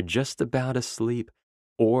when you are just about asleep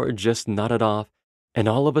or just nodded off, and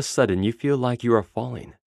all of a sudden you feel like you are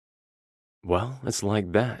falling. Well, it's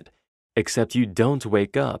like that, except you don't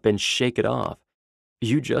wake up and shake it off.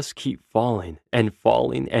 You just keep falling and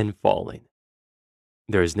falling and falling.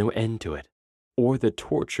 There is no end to it, or the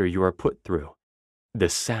torture you are put through, the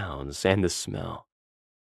sounds and the smell.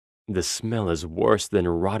 The smell is worse than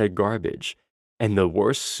rotted garbage, and the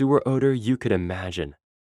worst sewer odor you could imagine,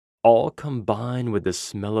 all combined with the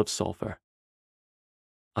smell of sulfur.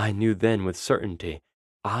 I knew then with certainty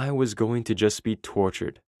I was going to just be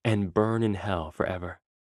tortured and burn in hell forever.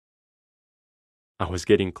 I was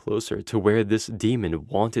getting closer to where this demon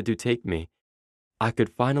wanted to take me. I could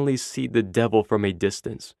finally see the devil from a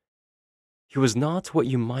distance. He was not what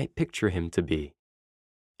you might picture him to be.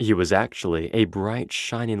 He was actually a bright,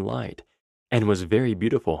 shining light and was very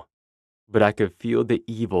beautiful, but I could feel the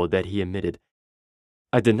evil that he emitted.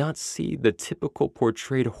 I did not see the typical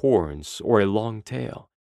portrayed horns or a long tail.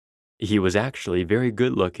 He was actually very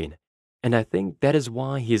good looking, and I think that is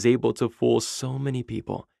why he is able to fool so many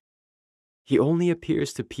people. He only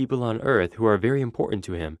appears to people on earth who are very important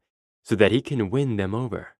to him so that he can win them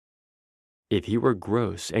over. If he were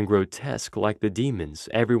gross and grotesque like the demons,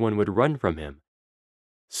 everyone would run from him.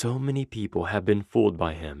 So many people have been fooled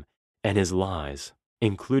by him and his lies,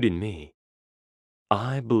 including me.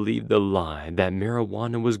 I believed the lie that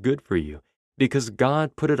marijuana was good for you because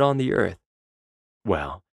God put it on the earth.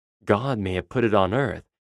 Well, God may have put it on earth,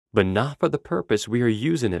 but not for the purpose we are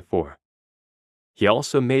using it for. He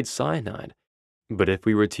also made cyanide, but if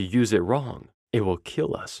we were to use it wrong, it will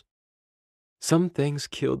kill us. Some things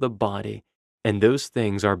kill the body, and those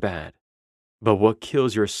things are bad. But what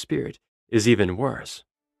kills your spirit is even worse.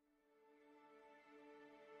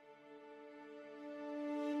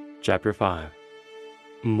 Chapter 5.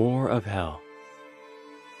 More of Hell.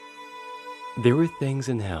 There were things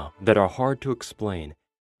in hell that are hard to explain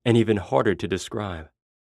and even harder to describe.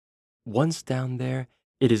 Once down there,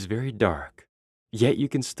 it is very dark, yet you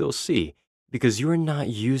can still see because you are not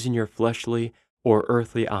using your fleshly or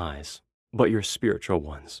earthly eyes, but your spiritual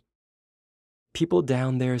ones. People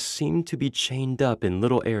down there seemed to be chained up in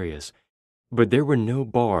little areas, but there were no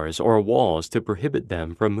bars or walls to prohibit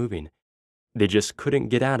them from moving. They just couldn't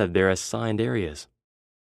get out of their assigned areas.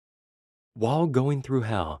 While going through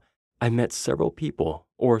hell, I met several people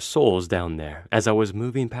or souls down there as I was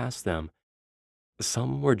moving past them.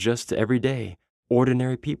 Some were just everyday,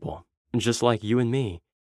 ordinary people, just like you and me,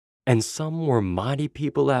 and some were mighty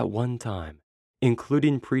people at one time,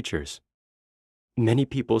 including preachers. Many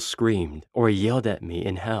people screamed or yelled at me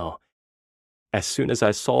in hell. As soon as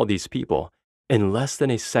I saw these people, in less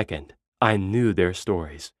than a second, I knew their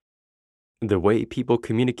stories. The way people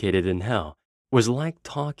communicated in hell was like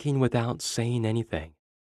talking without saying anything,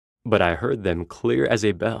 but I heard them clear as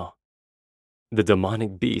a bell. The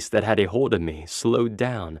demonic beast that had a hold of me slowed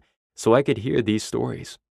down so I could hear these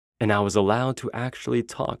stories, and I was allowed to actually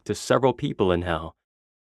talk to several people in hell.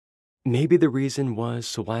 Maybe the reason was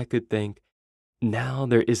so I could think, now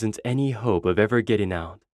there isn't any hope of ever getting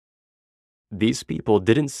out. These people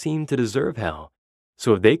didn't seem to deserve hell,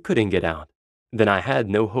 so if they couldn't get out, then I had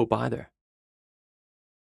no hope either.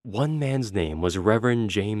 One man's name was Reverend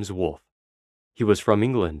James Wolfe. He was from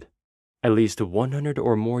England, at least 100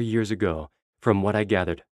 or more years ago, from what I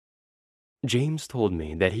gathered. James told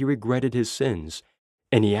me that he regretted his sins,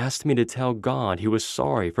 and he asked me to tell God he was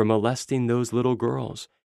sorry for molesting those little girls.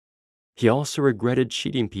 He also regretted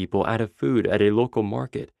cheating people out of food at a local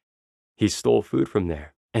market. He stole food from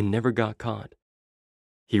there and never got caught.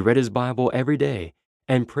 He read his Bible every day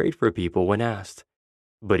and prayed for people when asked,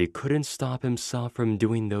 but he couldn't stop himself from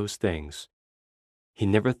doing those things. He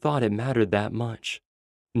never thought it mattered that much.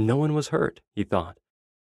 No one was hurt, he thought.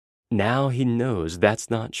 Now he knows that's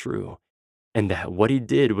not true, and that what he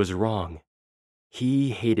did was wrong.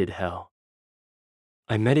 He hated hell.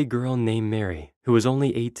 I met a girl named Mary who was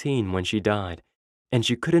only 18 when she died, and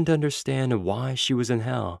she couldn't understand why she was in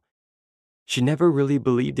hell. She never really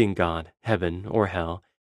believed in God, heaven, or hell,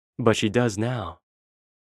 but she does now.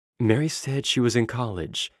 Mary said she was in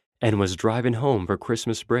college and was driving home for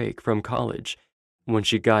Christmas break from college when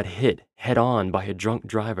she got hit head-on by a drunk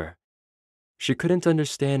driver. She couldn't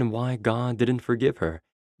understand why God didn't forgive her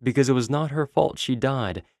because it was not her fault she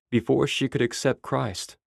died before she could accept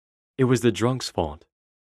Christ. It was the drunk's fault.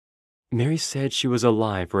 Mary said she was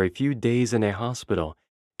alive for a few days in a hospital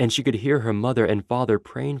and she could hear her mother and father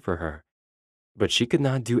praying for her, but she could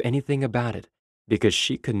not do anything about it because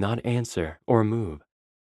she could not answer or move.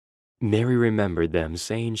 Mary remembered them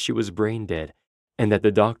saying she was brain dead and that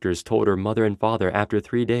the doctors told her mother and father after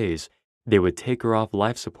 3 days they would take her off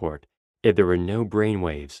life support if there were no brain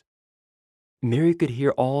waves. Mary could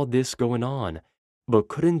hear all this going on, but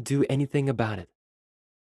couldn't do anything about it.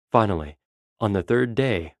 Finally, on the 3rd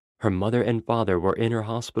day, her mother and father were in her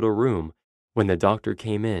hospital room when the doctor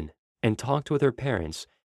came in and talked with her parents,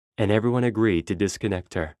 and everyone agreed to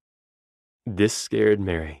disconnect her. This scared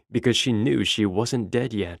Mary because she knew she wasn't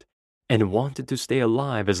dead yet and wanted to stay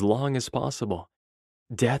alive as long as possible.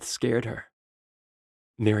 Death scared her.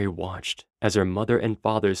 Mary watched as her mother and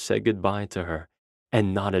father said goodbye to her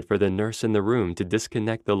and nodded for the nurse in the room to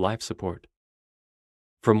disconnect the life support.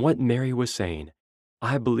 From what Mary was saying,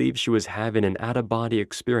 I believe she was having an out-of-body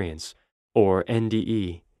experience, or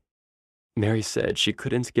NDE. Mary said she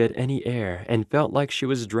couldn't get any air and felt like she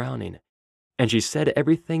was drowning, and she said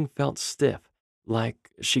everything felt stiff, like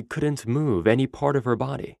she couldn't move any part of her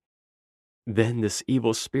body. Then this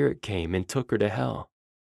evil spirit came and took her to hell.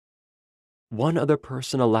 One other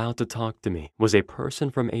person allowed to talk to me was a person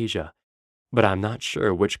from Asia, but I'm not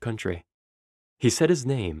sure which country. He said his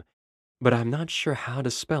name, but I'm not sure how to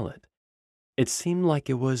spell it. It seemed like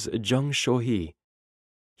it was Jung Shohee.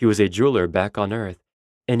 He was a jeweler back on Earth,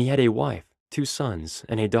 and he had a wife, 2 sons,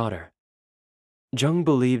 and a daughter. Jung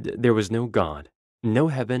believed there was no God, no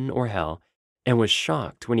heaven or hell, and was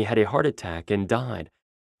shocked when he had a heart attack and died,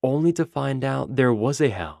 only to find out there was a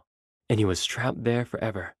hell, and he was trapped there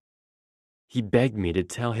forever. He begged me to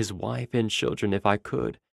tell his wife and children if I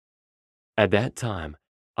could. At that time,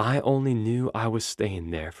 I only knew I was staying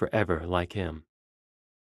there forever like him.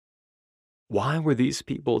 Why were these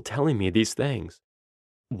people telling me these things?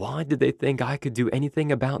 Why did they think I could do anything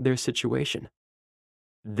about their situation?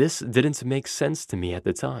 This didn't make sense to me at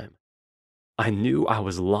the time. I knew I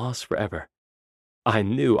was lost forever. I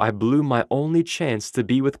knew I blew my only chance to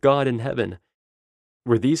be with God in heaven.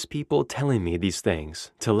 Were these people telling me these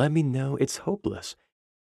things to let me know it's hopeless?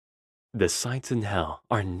 The sights in hell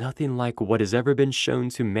are nothing like what has ever been shown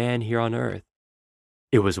to man here on earth.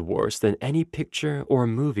 It was worse than any picture or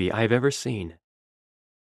movie I've ever seen.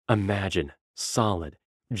 Imagine solid,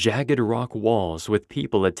 jagged rock walls with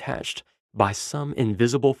people attached by some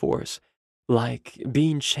invisible force, like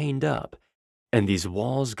being chained up, and these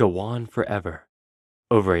walls go on forever,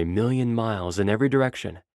 over 1,000,000 miles in every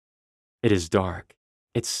direction. It is dark,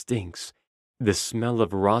 it stinks, the smell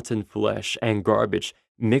of rotten flesh and garbage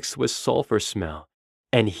mixed with sulfur smell,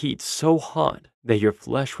 and heat so hot that your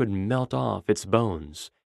flesh would melt off its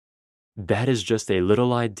bones. That is just a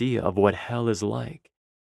little idea of what hell is like.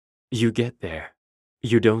 You get there,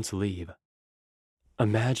 you don't leave.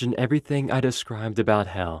 Imagine everything I described about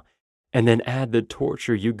hell, and then add the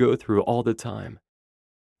torture you go through all the time.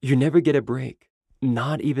 You never get a break,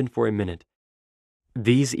 not even for a minute.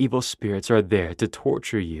 These evil spirits are there to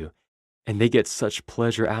torture you, and they get such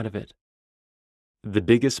pleasure out of it. The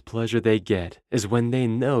biggest pleasure they get is when they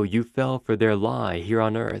know you fell for their lie here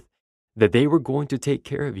on earth, that they were going to take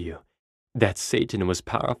care of you, that Satan was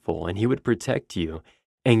powerful and he would protect you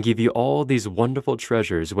and give you all these wonderful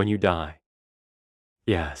treasures when you die.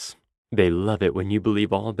 Yes, they love it when you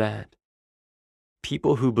believe all that.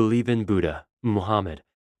 People who believe in Buddha, Muhammad,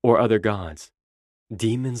 or other gods,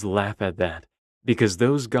 demons laugh at that because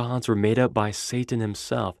those gods were made up by Satan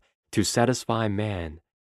himself to satisfy man,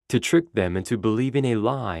 to trick them into believing a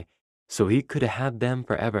lie so he could have them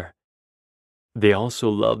forever. They also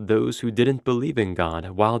loved those who didn't believe in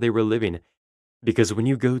God while they were living, because when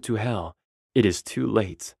you go to hell, it is too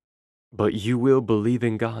late, but you will believe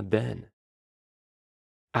in God then.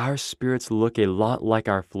 Our spirits look a lot like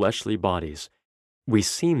our fleshly bodies. We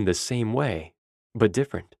seem the same way, but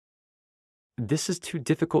different. This is too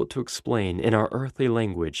difficult to explain in our earthly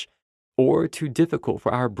language, or too difficult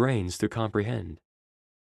for our brains to comprehend.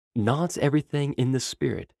 Not everything in the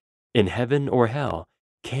spirit, in heaven or hell,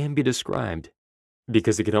 can be described,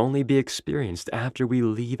 because it can only be experienced after we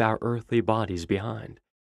leave our earthly bodies behind.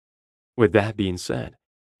 With that being said,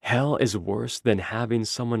 hell is worse than having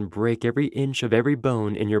someone break every inch of every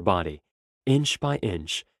bone in your body, inch by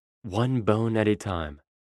inch, one bone at a time,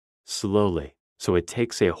 slowly, so it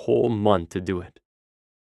takes a whole month to do it.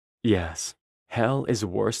 Yes, hell is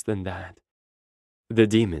worse than that. The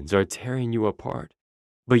demons are tearing you apart,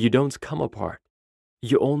 but you don't come apart.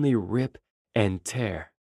 You only rip and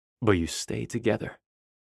tear, but you stay together.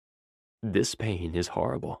 This pain is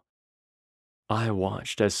horrible. I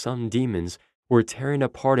watched as some demons were tearing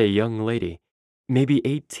apart a young lady, maybe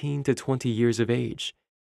 18 to 20 years of age.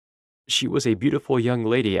 She was a beautiful young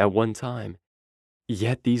lady at one time,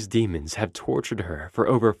 yet these demons have tortured her for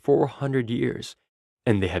over 400 years,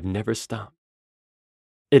 and they have never stopped.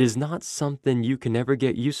 It is not something you can ever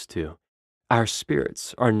get used to. Our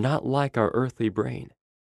spirits are not like our earthly brain.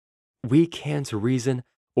 We can't reason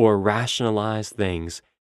or rationalize things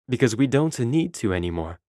because we don't need to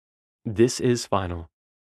anymore. This is final.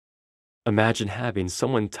 Imagine having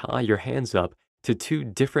someone tie your hands up to 2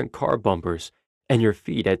 different car bumpers and your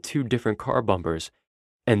feet at 2 different car bumpers,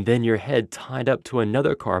 and then your head tied up to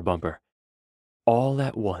another car bumper. All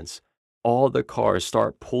at once, all the cars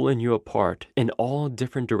start pulling you apart in all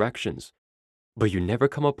different directions, but you never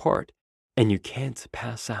come apart and you can't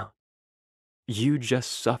pass out. You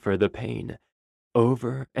just suffer the pain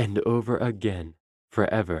over and over again,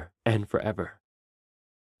 forever and forever.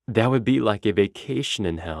 That would be like a vacation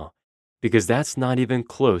in hell, because that's not even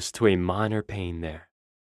close to a minor pain there.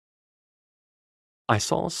 I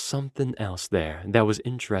saw something else there that was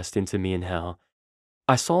interesting to me in hell.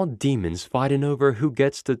 I saw demons fighting over who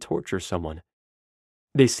gets to torture someone.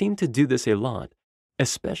 They seem to do this a lot,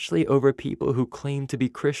 especially over people who claim to be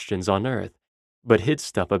Christians on earth, but hid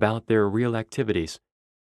stuff about their real activities.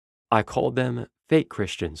 I call them fake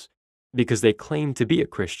Christians because they claim to be a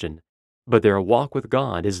Christian, but their walk with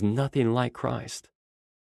God is nothing like Christ.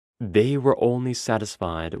 They were only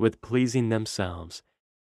satisfied with pleasing themselves.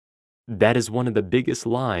 That is one of the biggest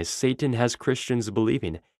lies Satan has Christians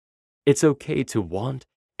believing. It's okay to want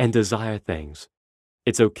and desire things.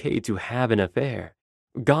 It's okay to have an affair.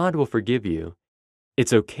 God will forgive you.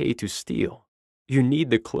 It's okay to steal. You need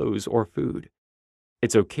the clothes or food.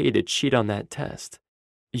 It's okay to cheat on that test.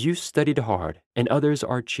 You studied hard and others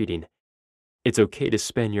are cheating. It's okay to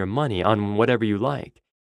spend your money on whatever you like.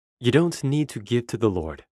 You don't need to give to the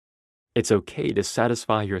Lord. It's okay to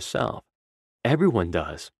satisfy yourself. Everyone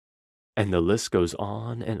does. And the list goes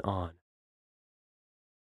on and on.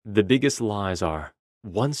 The biggest lies are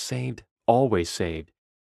once saved, always saved,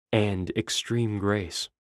 and extreme grace.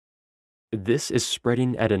 This is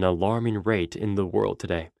spreading at an alarming rate in the world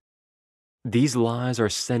today. These lies are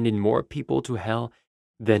sending more people to hell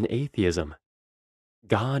than atheism.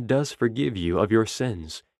 God does forgive you of your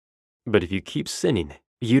sins, but if you keep sinning,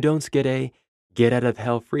 you don't get a get out of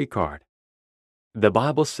hell free card. The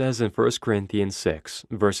Bible says in 1 Corinthians 6,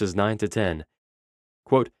 verses 9 to 10,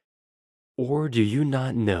 quote, "Or do you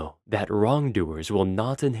not know that wrongdoers will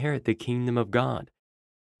not inherit the kingdom of God?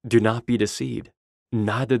 Do not be deceived.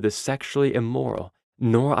 Neither the sexually immoral,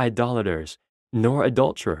 nor idolaters, nor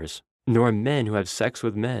adulterers, nor men who have sex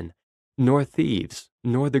with men, nor thieves,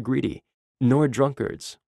 nor the greedy, nor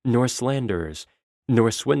drunkards, nor slanderers,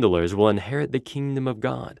 nor swindlers will inherit the kingdom of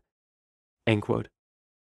God." End quote.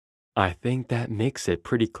 I think that makes it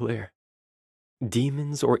pretty clear.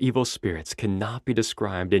 Demons or evil spirits cannot be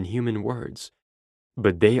described in human words,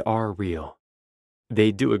 but they are real.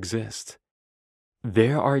 They do exist.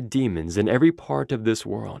 There are demons in every part of this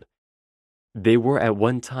world. They were at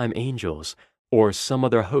one time angels or some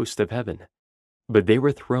other host of heaven, but they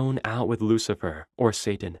were thrown out with Lucifer or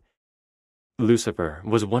Satan. Lucifer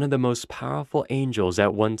was one of the most powerful angels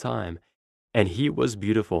at one time, and he was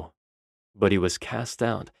beautiful, but he was cast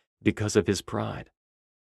out because of his pride.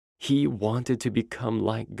 He wanted to become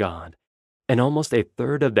like God, and almost a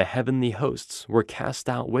third of the heavenly hosts were cast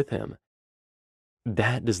out with him.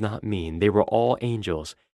 That does not mean they were all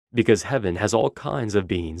angels, because heaven has all kinds of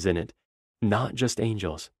beings in it, not just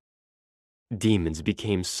angels. Demons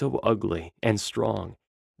became so ugly and strong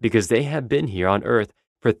because they have been here on earth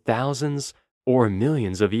for thousands or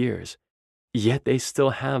millions of years, yet they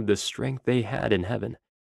still have the strength they had in heaven,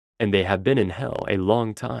 and they have been in hell a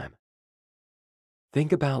long time.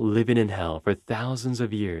 Think about living in hell for thousands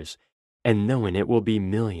of years and knowing it will be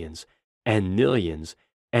millions and millions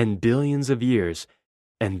and billions of years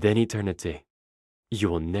and then eternity. You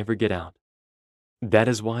will never get out. That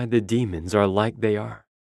is why the demons are like they are.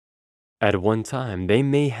 At one time, they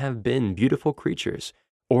may have been beautiful creatures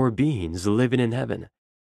or beings living in heaven,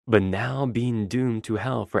 but now being doomed to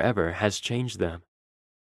hell forever has changed them.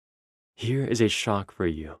 Here is a shock for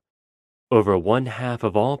you. Over one half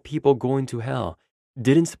of all people going to hell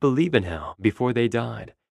didn't believe in hell before they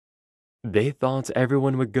died. They thought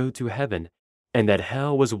everyone would go to heaven and that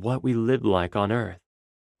hell was what we lived like on earth,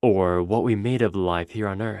 or what we made of life here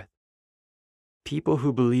on earth. People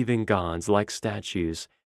who believe in gods like statues,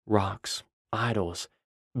 rocks, idols,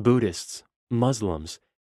 Buddhists, Muslims,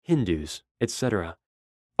 Hindus, etc.,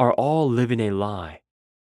 are all living a lie.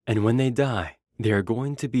 And when they die, they are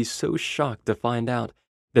going to be so shocked to find out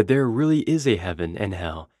that there really is a heaven and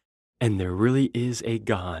hell, and there really is a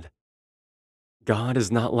God. God is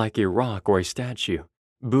not like a rock or a statue,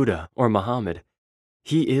 Buddha or Muhammad.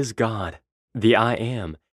 He is God, the I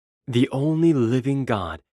Am, the only living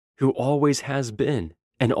God who always has been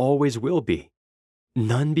and always will be.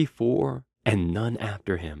 None before and none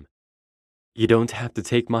after him. You don't have to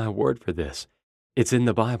take my word for this. It's in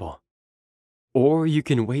the Bible. Or you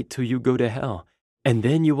can wait till you go to hell, and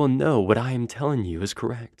then you will know what I am telling you is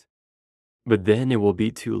correct. But then it will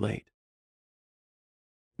be too late.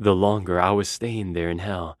 The longer I was staying there in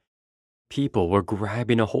hell, people were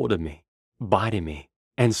grabbing a hold of me, biting me,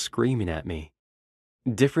 and screaming at me.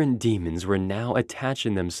 Different demons were now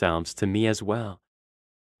attaching themselves to me as well.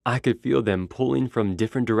 I could feel them pulling from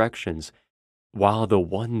different directions, while the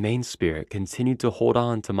one main spirit continued to hold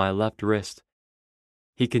on to my left wrist.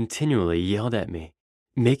 He continually yelled at me,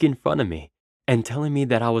 making fun of me, and telling me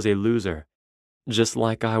that I was a loser, just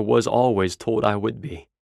like I was always told I would be.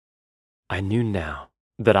 I knew now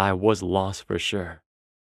that I was lost for sure.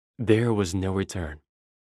 There was no return.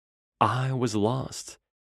 I was lost.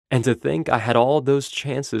 And to think I had all those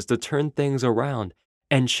chances to turn things around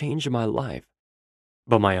and change my life.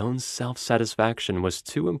 But my own self-satisfaction was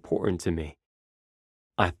too important to me.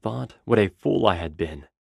 I thought what a fool I had been.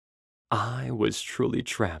 I was truly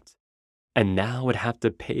trapped, and now would have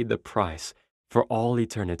to pay the price for all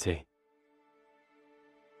eternity.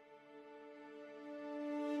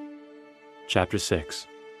 Chapter 6.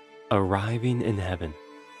 Arriving in Heaven.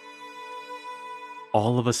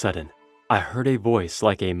 All of a sudden, I heard a voice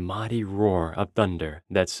like a mighty roar of thunder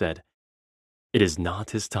that said, "It is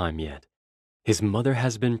not his time yet. His mother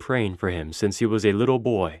has been praying for him since he was a little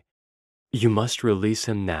boy. You must release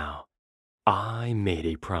him now. I made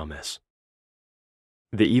a promise."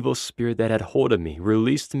 The evil spirit that had hold of me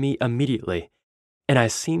released me immediately, and I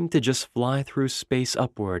seemed to just fly through space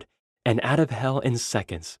upward and out of hell in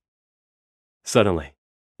seconds. Suddenly,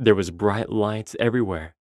 there was bright lights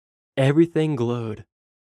everywhere. Everything glowed.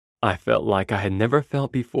 I felt like I had never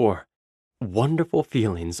felt before. Wonderful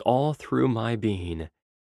feelings all through my being.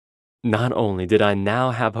 Not only did I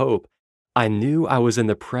now have hope, I knew I was in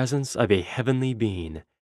the presence of a heavenly being.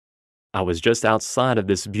 I was just outside of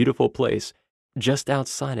this beautiful place, just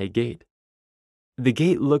outside a gate. The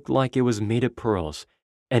gate looked like it was made of pearls,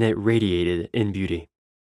 and it radiated in beauty.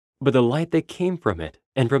 But the light that came from it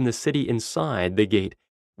and from the city inside the gate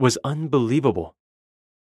was unbelievable.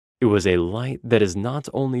 It was a light that is not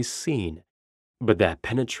only seen, but that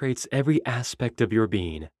penetrates every aspect of your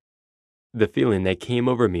being. The feeling that came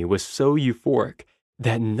over me was so euphoric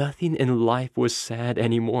that nothing in life was sad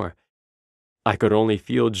anymore. I could only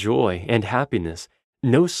feel joy and happiness,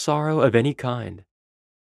 no sorrow of any kind.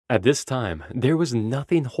 At this time, there was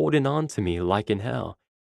nothing holding on to me like in hell,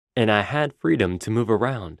 and I had freedom to move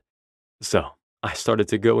around. So I started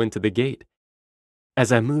to go into the gate.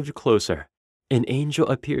 As I moved closer, an angel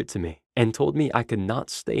appeared to me and told me I could not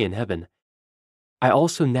stay in heaven. I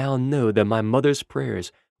also now know that my mother's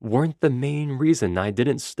prayers weren't the main reason I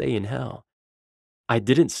didn't stay in hell. I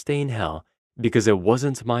didn't stay in hell because it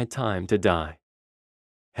wasn't my time to die.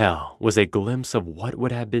 Hell was a glimpse of what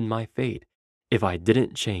would have been my fate if I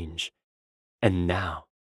didn't change. And now,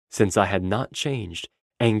 since I had not changed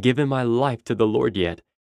and given my life to the Lord yet,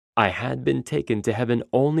 I had been taken to heaven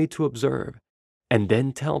only to observe and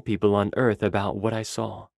then tell people on earth about what I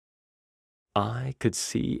saw. I could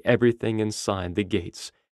see everything inside the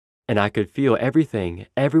gates, and I could feel everything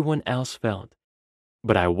everyone else felt,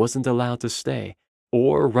 but I wasn't allowed to stay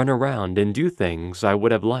or run around and do things I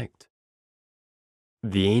would have liked.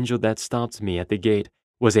 The angel that stopped me at the gate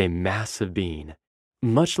was a massive being,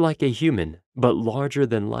 much like a human, but larger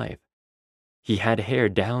than life. He had hair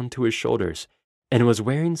down to his shoulders and was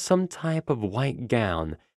wearing some type of white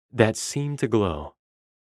gown that seemed to glow.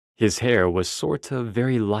 His hair was sort of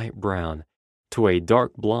very light brown to a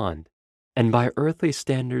dark blonde, and by earthly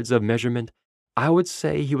standards of measurement, I would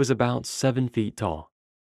say he was about 7 feet tall.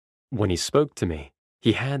 When he spoke to me,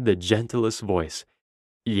 he had the gentlest voice,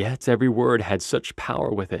 yet every word had such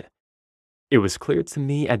power with it. It was clear to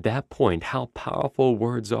me at that point how powerful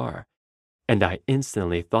words are, and I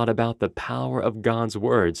instantly thought about the power of God's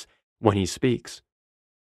words when He speaks.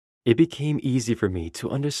 It became easy for me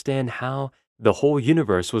to understand how the whole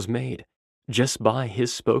universe was made just by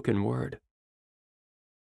His spoken word.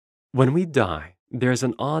 When we die, there's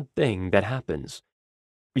an odd thing that happens.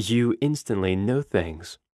 You instantly know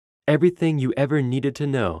things. Everything you ever needed to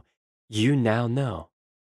know, you now know.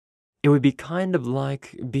 It would be kind of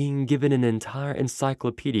like being given an entire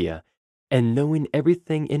encyclopedia and knowing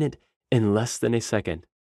everything in it in less than a second.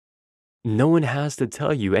 No one has to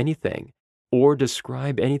tell you anything or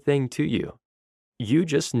describe anything to you. You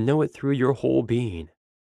just know it through your whole being.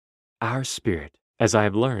 Our spirit, as I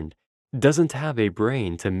have learned, doesn't have a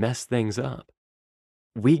brain to mess things up.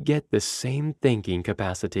 We get the same thinking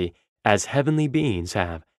capacity as heavenly beings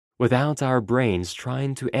have without our brains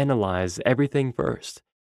trying to analyze everything first.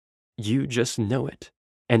 You just know it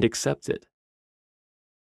and accept it.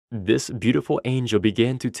 This beautiful angel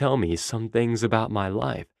began to tell me some things about my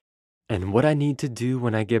life and what I need to do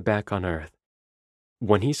when I get back on earth.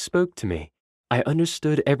 When he spoke to me, I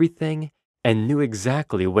understood everything and knew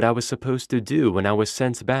exactly what I was supposed to do when I was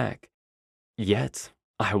sent back. Yet,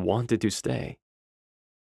 I wanted to stay.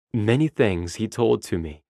 Many things he told to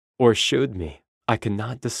me or showed me I could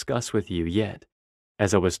not discuss with you yet,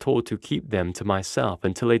 as I was told to keep them to myself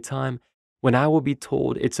until a time when I will be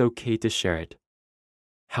told it's okay to share it.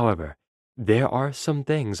 However, there are some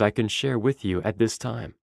things I can share with you at this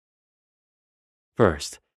time.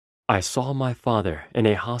 First, I saw my father in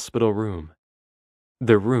a hospital room.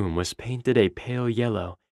 The room was painted a pale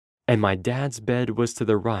yellow, and my dad's bed was to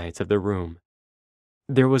the right of the room.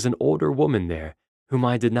 There was an older woman there whom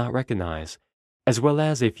I did not recognize, as well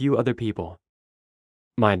as a few other people.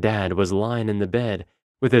 My dad was lying in the bed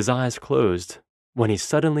with his eyes closed when he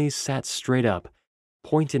suddenly sat straight up,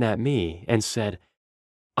 pointing at me and said,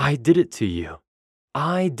 "I did it to you.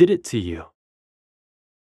 I did it to you."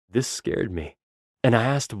 This scared me, and I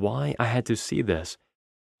asked why I had to see this,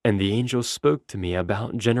 and the angel spoke to me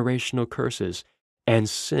about generational curses and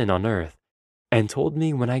sin on earth, and told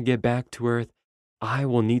me when I get back to earth, I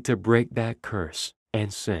will need to break that curse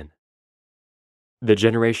and sin. The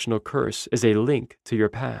generational curse is a link to your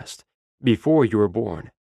past before you were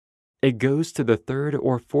born. It goes to the third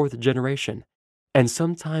or fourth generation, and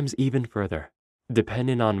sometimes even further,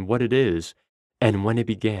 depending on what it is and when it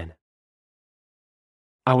began.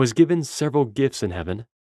 I was given several gifts in heaven.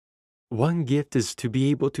 One gift is to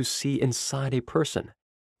be able to see inside a person,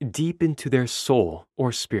 deep into their soul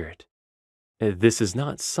or spirit. This is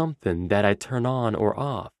not something that I turn on or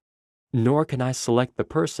off, nor can I select the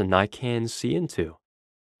person I can see into.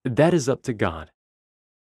 That is up to God.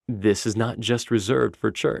 This is not just reserved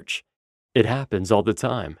for church. It happens all the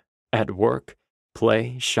time, at work,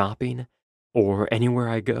 play, shopping, or anywhere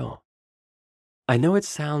I go. I know it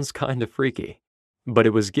sounds kind of freaky, but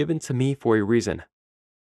it was given to me for a reason.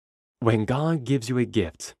 When God gives you a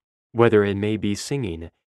gift, whether it may be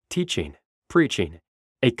singing, teaching, preaching,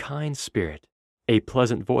 a kind spirit, a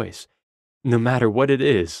pleasant voice, no matter what it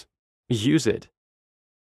is, use it.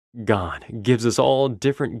 God gives us all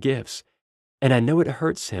different gifts, and I know it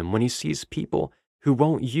hurts him when he sees people who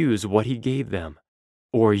won't use what he gave them,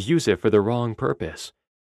 or use it for the wrong purpose.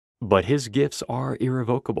 But his gifts are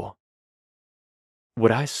irrevocable.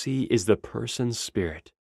 What I see is the person's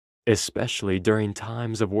spirit, especially during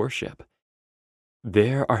times of worship.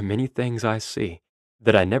 There are many things I see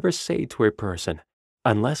that I never say to a person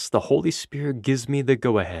unless the Holy Spirit gives me the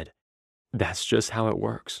go-ahead. That's just how it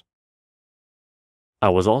works. I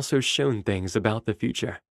was also shown things about the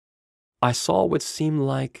future. I saw what seemed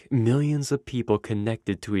like millions of people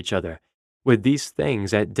connected to each other with these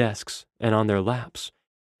things at desks and on their laps,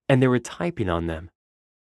 and they were typing on them.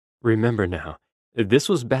 Remember now, this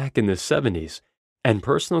was back in the 70s, and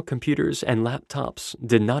personal computers and laptops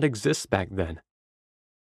did not exist back then.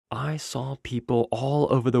 I saw people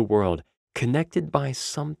all over the world connected by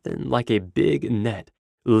something like a big net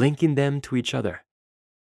linking them to each other.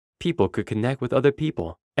 People could connect with other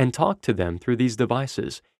people and talk to them through these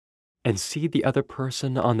devices and see the other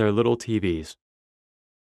person on their little TVs.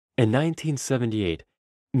 In 1978,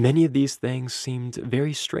 many of these things seemed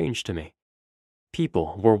very strange to me.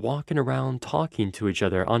 People were walking around talking to each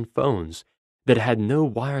other on phones that had no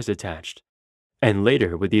wires attached, and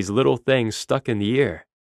later with these little things stuck in the ear.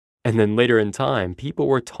 And then later in time, people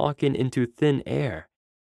were talking into thin air.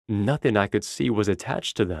 Nothing I could see was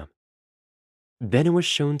attached to them. Then it was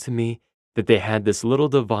shown to me that they had this little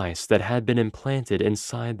device that had been implanted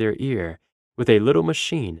inside their ear with a little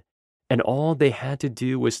machine, and all they had to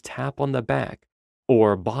do was tap on the back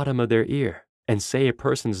or bottom of their ear and say a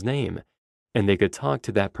person's name, and they could talk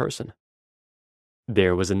to that person.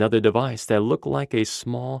 There was another device that looked like a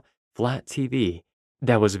small, flat TV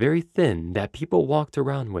that was very thin that people walked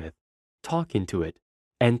around with, talking to it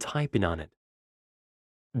and typing on it.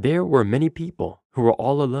 There were many people who were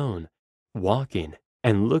all alone, walking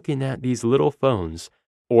and looking at these little phones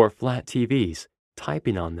or flat TVs,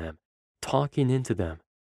 typing on them, talking into them.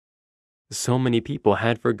 So many people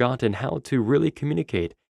had forgotten how to really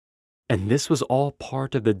communicate, and this was all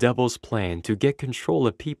part of the devil's plan to get control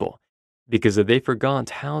of people, because if they forgot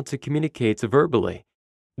how to communicate verbally,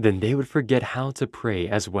 then they would forget how to pray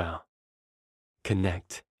as well.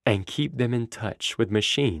 Connect and keep them in touch with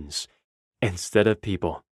machines instead of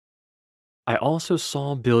people. I also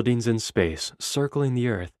saw buildings in space circling the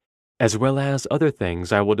Earth, as well as other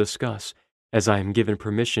things I will discuss as I am given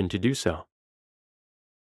permission to do so.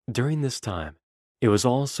 During this time, it was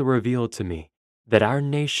also revealed to me that our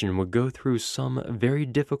nation would go through some very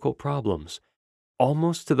difficult problems,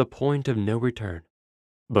 almost to the point of no return.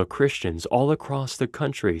 But Christians all across the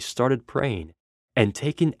country started praying and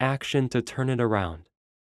taking action to turn it around.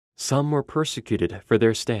 Some were persecuted for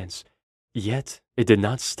their stance, yet it did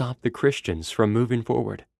not stop the Christians from moving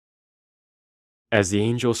forward. As the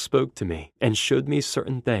angel spoke to me and showed me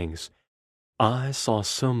certain things, I saw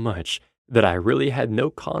so much that I really had no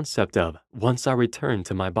concept of once I returned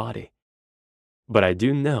to my body. But I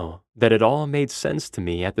do know that it all made sense to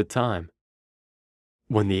me at the time.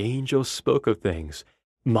 When the angel spoke of things,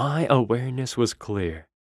 my awareness was clear,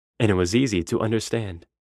 and it was easy to understand.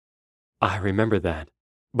 I remember that,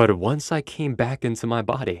 but once I came back into my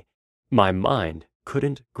body, my mind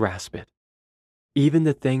couldn't grasp it. Even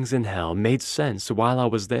the things in hell made sense while I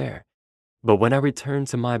was there, but when I returned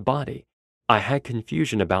to my body, I had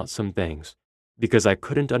confusion about some things because I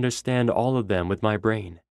couldn't understand all of them with my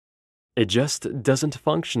brain. It just doesn't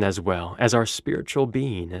function as well as our spiritual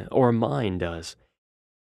being or mind does.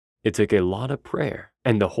 It took a lot of prayer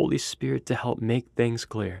and the Holy Spirit to help make things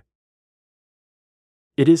clear.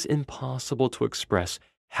 It is impossible to express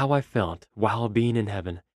how I felt while being in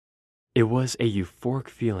heaven. It was a euphoric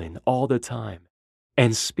feeling all the time.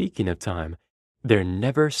 And speaking of time, There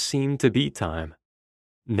never seemed to be time.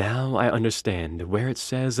 Now I understand where it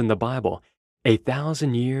says in the Bible,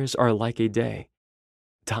 1,000 years are like a day.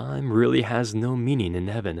 Time really has no meaning in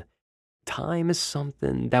heaven. Time is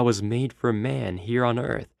something that was made for man here on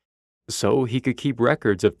earth, so he could keep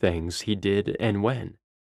records of things he did and when.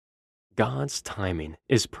 God's timing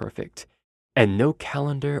is perfect, and no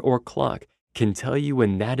calendar or clock can tell you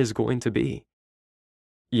when that is going to be.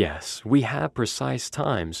 Yes, we have precise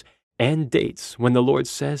times and dates when the Lord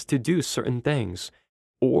says to do certain things,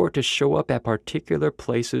 or to show up at particular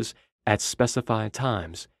places at specified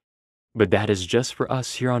times. But that is just for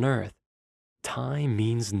us here on earth. Time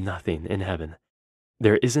means nothing in heaven.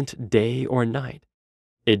 There isn't day or night.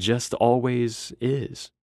 It just always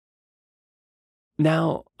is.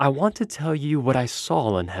 Now, I want to tell you what I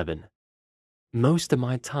saw in heaven. Most of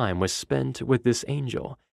my time was spent with this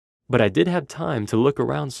angel, but I did have time to look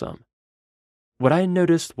around some. What I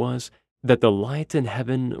noticed was that the light in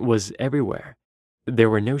heaven was everywhere. There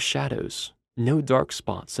were no shadows, no dark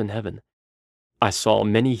spots in heaven. I saw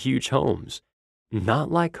many huge homes,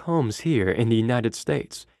 not like homes here in the United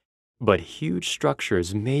States, but huge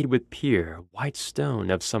structures made with pure, white stone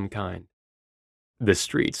of some kind. The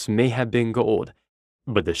streets may have been gold,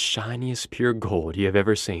 but the shiniest pure gold you have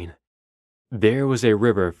ever seen. There was a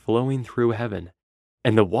river flowing through heaven,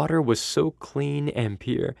 and the water was so clean and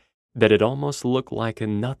pure that it almost looked like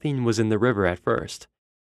nothing was in the river at first.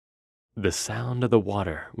 The sound of the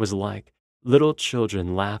water was like little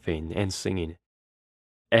children laughing and singing.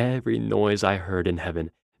 Every noise I heard in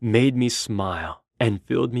heaven made me smile and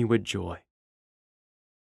filled me with joy.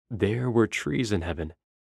 There were trees in heaven,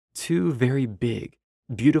 two very big,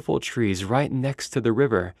 beautiful trees right next to the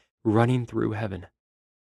river running through heaven.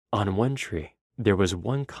 On one tree, there was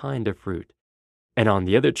one kind of fruit, and on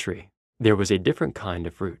the other tree, there was a different kind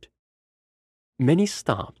of fruit. Many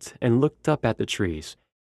stopped and looked up at the trees,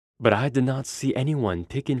 but I did not see anyone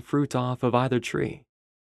picking fruit off of either tree.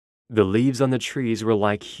 The leaves on the trees were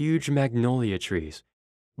like huge magnolia trees,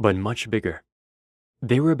 but much bigger.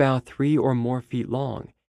 They were about 3 or more feet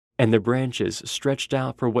long, and the branches stretched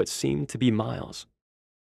out for what seemed to be miles.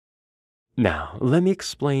 Now, let me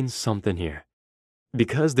explain something here.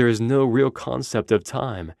 Because there is no real concept of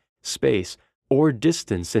time, space, or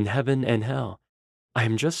distance in heaven and hell, I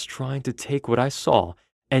am just trying to take what I saw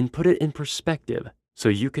and put it in perspective so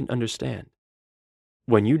you can understand.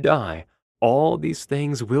 When you die, all these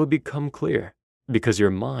things will become clear because your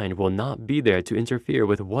mind will not be there to interfere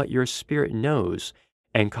with what your spirit knows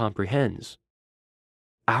and comprehends.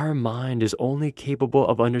 Our mind is only capable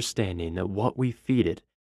of understanding what we feed it,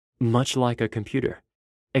 much like a computer,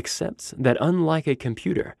 except that unlike a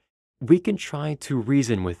computer, we can try to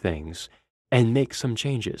reason with things and make some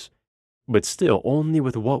changes, but still only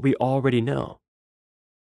with what we already know.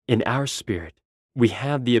 In our spirit, we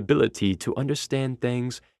have the ability to understand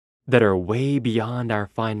things that are way beyond our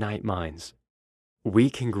finite minds. We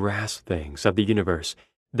can grasp things of the universe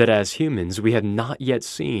that as humans we have not yet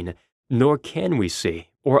seen, nor can we see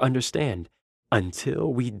or understand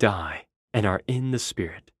until we die and are in the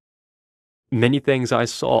spirit. Many things I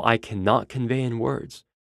saw I cannot convey in words.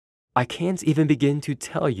 I can't even begin to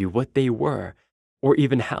tell you what they were or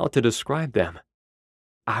even how to describe them.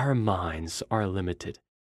 Our minds are limited,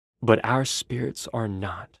 but our spirits are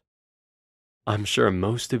not. I'm sure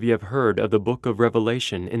most of you have heard of the book of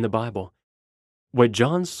Revelation in the Bible. What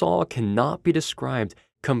John saw cannot be described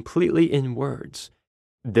completely in words,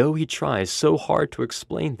 though he tries so hard to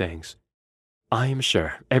explain things. I am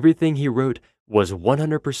sure everything he wrote was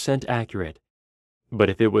 100% accurate. But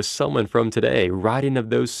if it was someone from today writing of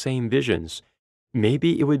those same visions,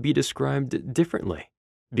 maybe it would be described differently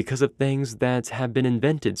because of things that have been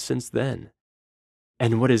invented since then.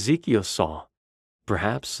 And what Ezekiel saw,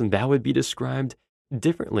 perhaps that would be described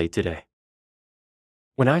differently today.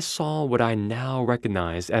 When I saw what I now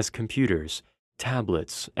recognize as computers,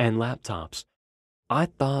 tablets, and laptops, I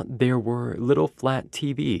thought there were little flat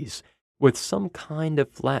TVs with some kind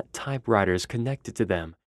of flat typewriters connected to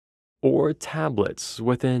them, or tablets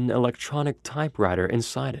with an electronic typewriter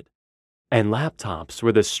inside it. And laptops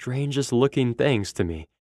were the strangest looking things to me,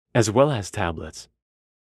 as well as tablets.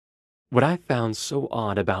 What I found so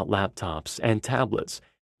odd about laptops and tablets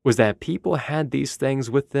was that people had these things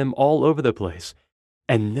with them all over the place,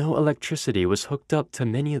 and no electricity was hooked up to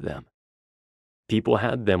many of them. People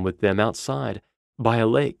had them with them outside, by a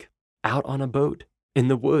lake, out on a boat, in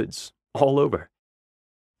the woods, all over.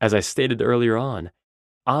 As I stated earlier on,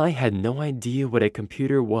 I had no idea what a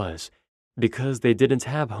computer was because they didn't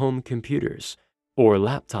have home computers or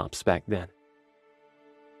laptops back then.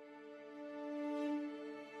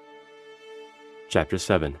 Chapter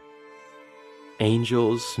 7.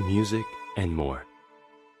 angels, music, and more.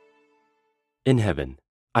 In heaven,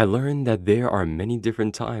 I learned that there are many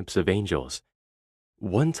different types of angels.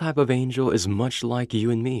 One type of angel is much like you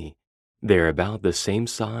and me. They're about the same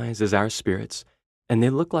size as our spirits, and they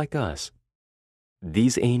look like us.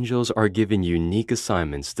 These angels are given unique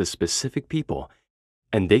assignments to specific people,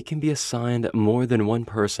 and they can be assigned more than one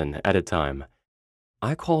person at a time.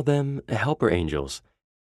 I call them helper angels.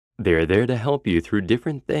 They're there to help you through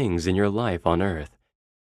different things in your life on earth.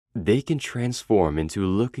 They can transform into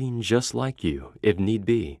looking just like you if need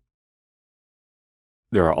be.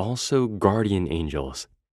 There are also guardian angels.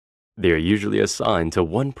 They are usually assigned to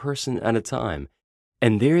one person at a time,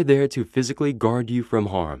 and they're there to physically guard you from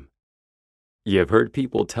harm. You have heard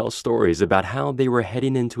people tell stories about how they were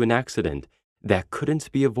heading into an accident that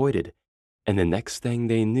couldn't be avoided, and the next thing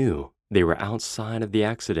they knew, they were outside of the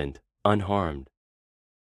accident, unharmed.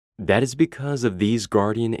 That is because of these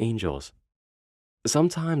guardian angels.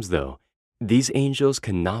 Sometimes, though, these angels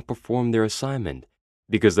cannot perform their assignment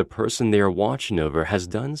because the person they are watching over has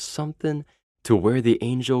done something to where the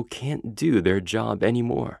angel can't do their job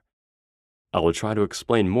anymore. I will try to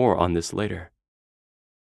explain more on this later.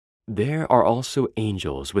 There are also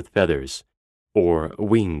angels with feathers, or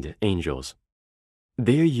winged angels.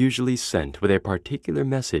 They are usually sent with a particular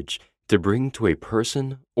message to bring to a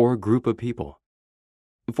person or group of people.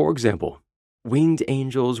 For example, winged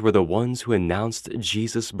angels were the ones who announced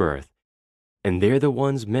Jesus' birth, and they're the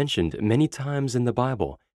ones mentioned many times in the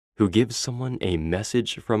Bible who give someone a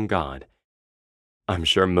message from God. I'm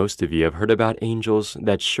sure most of you have heard about angels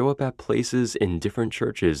that show up at places in different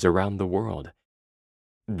churches around the world.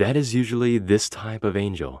 That is usually this type of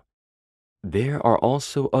angel. There are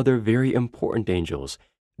also other very important angels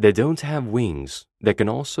that don't have wings that can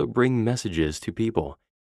also bring messages to people.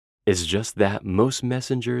 It's just that most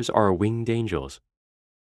messengers are winged angels.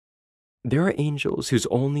 There are angels whose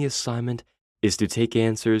only assignment is to take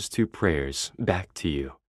answers to prayers back to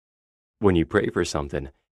you. When you pray for something,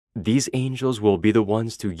 these angels will be the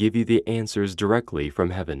ones to give you the answers directly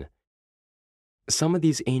from heaven. Some of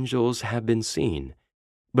these angels have been seen,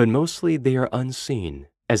 but mostly they are unseen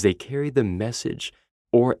as they carry the message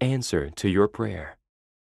or answer to your prayer.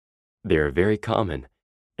 They are very common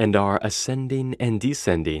and are ascending and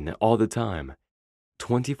descending all the time,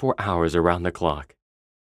 24 hours around the clock.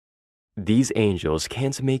 These angels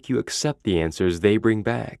can't make you accept the answers they bring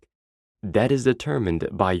back. That is determined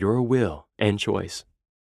by your will and choice.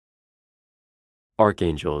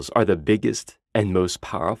 Archangels are the biggest and most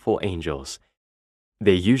powerful angels.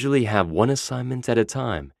 They usually have one assignment at a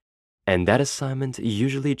time, and that assignment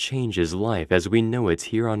usually changes life as we know it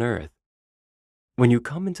here on earth. When you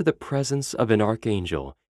come into the presence of an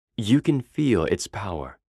archangel, you can feel its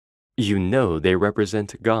power. You know they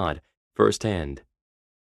represent God firsthand.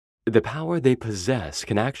 The power they possess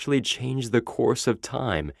can actually change the course of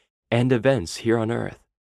time and events here on earth.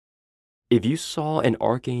 If you saw an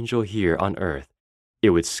archangel here on earth, it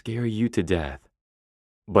would scare you to death.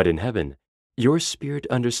 But in heaven, your spirit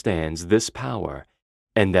understands this power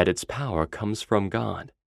and that its power comes from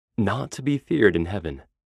God, not to be feared in heaven.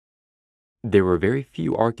 There were very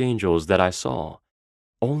few archangels that I saw.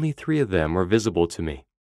 Only 3 of them were visible to me.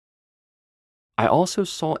 I also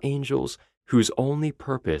saw angels whose only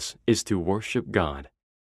purpose is to worship God.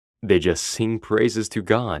 They just sing praises to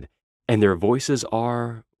God, and their voices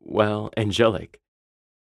are, well, angelic.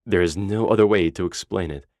 There is no other way to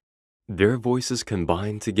explain it. Their voices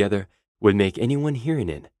combined together would make anyone hearing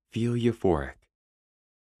it feel euphoric.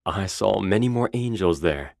 I saw many more angels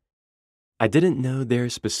there. I didn't know their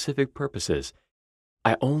specific purposes.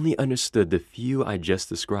 I only understood the few I just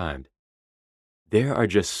described. There are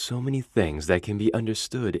just so many things that can be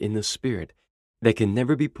understood in the spirit that can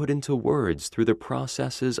never be put into words through the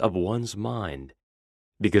processes of one's mind,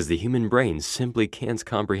 because the human brain simply can't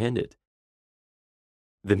comprehend it.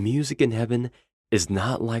 The music in heaven is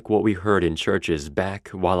not like what we heard in churches back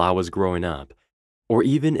while I was growing up, or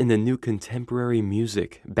even in the new contemporary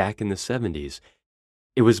music back in the 70s.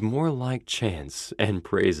 It was more like chants and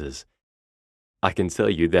praises. I can tell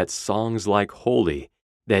you that songs like Holy,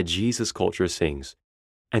 that Jesus Culture sings,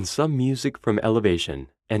 and some music from Elevation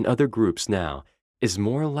and other groups now is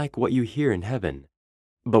more like what you hear in heaven,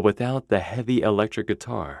 but without the heavy electric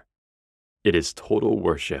guitar. It is total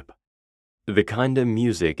worship. The kind of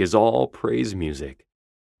music is all praise music,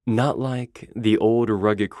 not like the old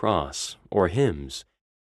rugged cross or hymns.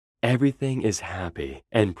 Everything is happy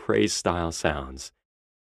and praise-style sounds.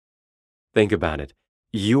 Think about it.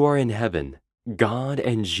 You are in heaven. God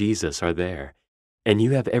and Jesus are there, and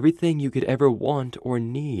you have everything you could ever want or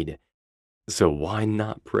need. So why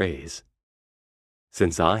not praise?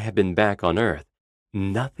 Since I have been back on earth,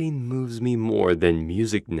 Nothing moves me more than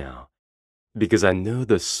music now, because I know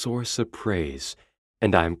the source of praise,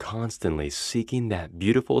 and I am constantly seeking that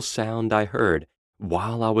beautiful sound I heard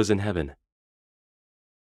while I was in heaven.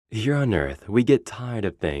 Here on earth, we get tired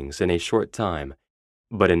of things in a short time,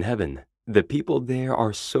 but in heaven, the people there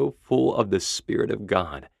are so full of the Spirit of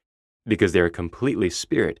God, because they are completely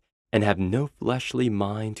spirit and have no fleshly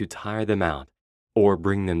mind to tire them out or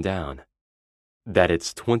bring them down, that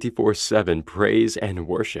it's 24/7 praise and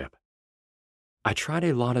worship. I tried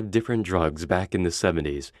a lot of different drugs back in the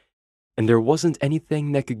 70s, and there wasn't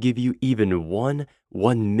anything that could give you even one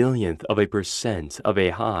millionth of a percent of a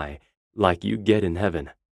high like you get in heaven.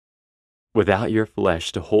 Without your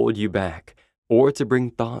flesh to hold you back or to bring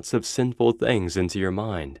thoughts of sinful things into your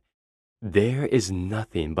mind, there is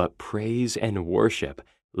nothing but praise and worship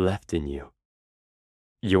left in you.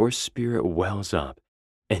 Your spirit wells up,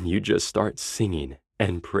 and you just start singing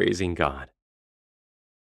and praising God.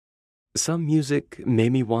 Some music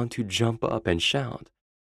made me want to jump up and shout,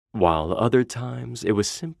 while other times it was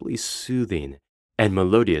simply soothing and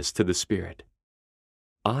melodious to the spirit.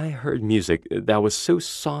 I heard music that was so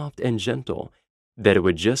soft and gentle that it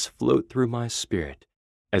would just float through my spirit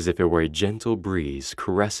as if it were a gentle breeze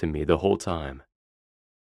caressing me the whole time.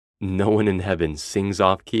 No one in heaven sings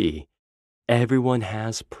off key. Everyone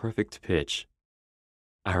has perfect pitch.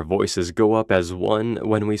 Our voices go up as one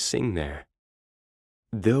when we sing there.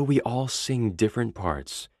 Though we all sing different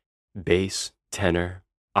parts, bass, tenor,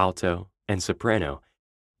 alto, and soprano,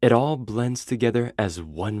 it all blends together as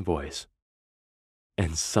one voice.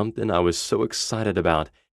 And something I was so excited about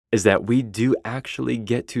is that we do actually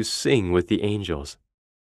get to sing with the angels.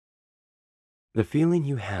 The feeling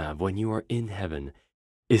you have when you are in heaven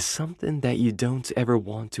is something that you don't ever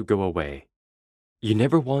want to go away. You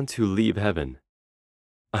never want to leave heaven.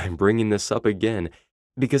 I'm bringing this up again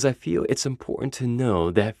because I feel it's important to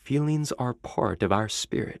know that feelings are part of our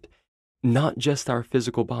spirit, not just our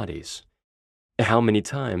physical bodies. How many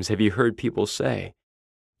times have you heard people say,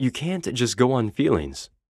 "You can't just go on feelings"?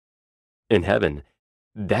 In heaven,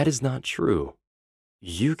 that is not true.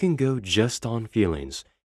 You can go just on feelings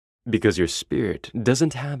because your spirit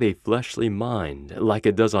doesn't have a fleshly mind like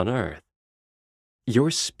it does on earth.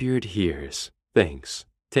 Your spirit hears, thinks,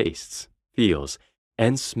 tastes, feels,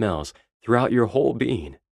 and smells throughout your whole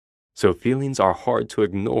being, so feelings are hard to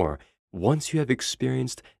ignore once you have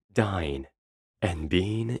experienced dying and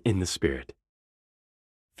being in the spirit.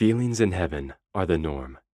 Feelings in heaven are the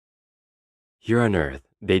norm. Here on earth,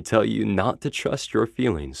 they tell you not to trust your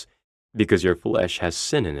feelings because your flesh has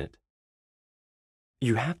sin in it.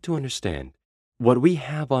 You have to understand, what we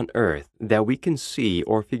have on earth that we can see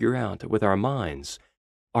or figure out with our minds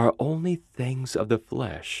are only things of the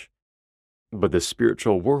flesh. But the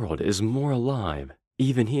spiritual world is more alive,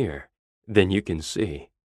 even here, than you can see.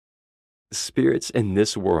 Spirits in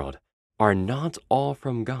this world are not all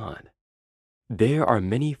from God. There are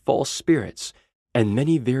many false spirits and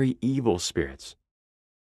many very evil spirits.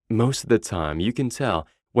 Most of the time, you can tell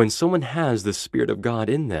when someone has the Spirit of God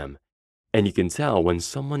in them, and you can tell when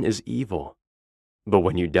someone is evil. But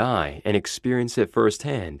when you die and experience it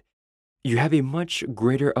firsthand, you have a much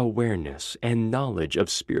greater awareness and knowledge of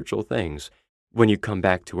spiritual things when you come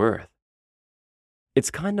back to earth.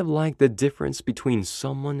 It's kind of like the difference between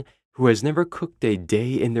someone who has never cooked a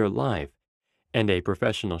day in their life and a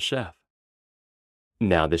professional chef.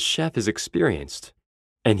 Now, the chef is experienced,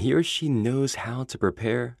 and he or she knows how to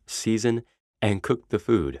prepare, season, and cook the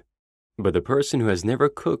food. But the person who has never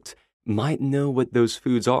cooked might know what those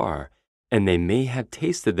foods are, and they may have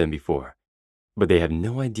tasted them before, but they have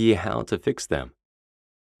no idea how to fix them.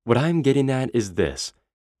 What I'm getting at is this: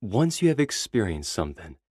 once you have experienced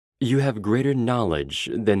something, you have greater knowledge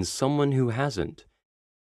than someone who hasn't.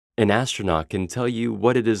 An astronaut can tell you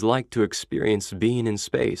what it is like to experience being in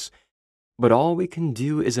space, but all we can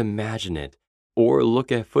do is imagine it or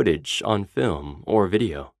look at footage on film or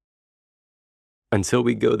video. Until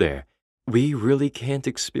we go there, we really can't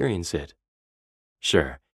experience it.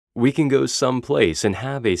 Sure, we can go someplace and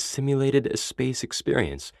have a simulated space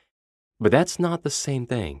experience, but that's not the same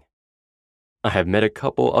thing. I have met a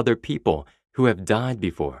couple other people who have died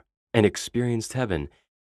before and experienced heaven,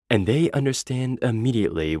 and they understand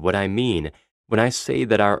immediately what I mean when I say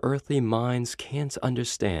that our earthly minds can't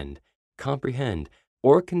understand, comprehend,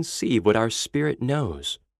 or conceive what our spirit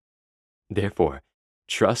knows. Therefore,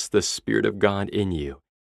 trust the Spirit of God in you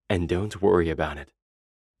and don't worry about it.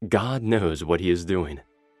 God knows what He is doing.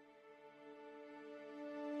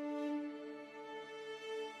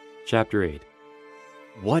 Chapter 8.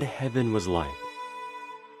 What heaven was like.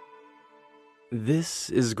 This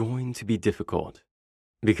is going to be difficult.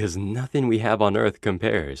 because nothing we have on earth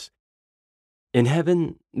compares. In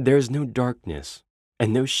heaven, there is no darkness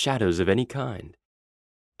and no shadows of any kind.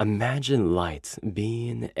 Imagine light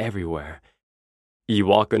being everywhere. You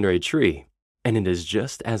walk under a tree, and it is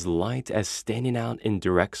just as light as standing out in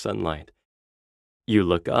direct sunlight. You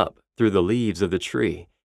look up through the leaves of the tree,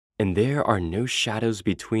 and there are no shadows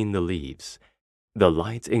between the leaves. The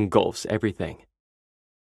light engulfs everything.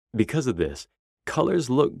 Because of this, colors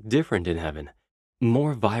look different in heaven,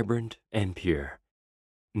 more vibrant and pure.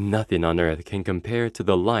 Nothing on earth can compare to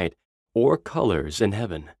the light or colors in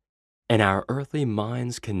heaven, and our earthly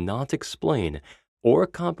minds cannot explain or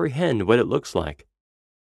comprehend what it looks like.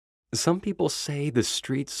 Some people say the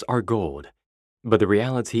streets are gold, but the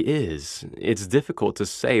reality is it's difficult to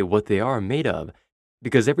say what they are made of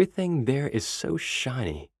because everything there is so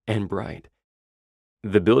shiny and bright.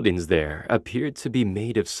 The buildings there appeared to be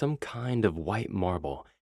made of some kind of white marble.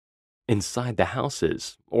 Inside the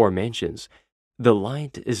houses or mansions, the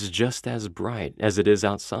light is just as bright as it is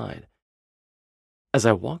outside. As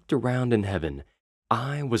I walked around in heaven,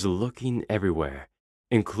 I was looking everywhere,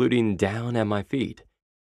 including down at my feet.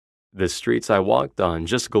 The streets I walked on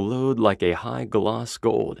just glowed like a high-gloss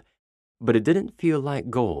gold, but it didn't feel like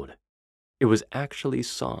gold. It was actually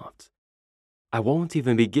soft. I won't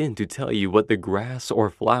even begin to tell you what the grass or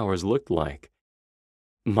flowers looked like.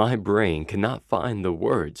 My brain cannot find the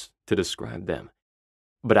words to describe them.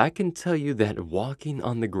 But I can tell you that walking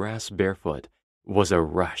on the grass barefoot was a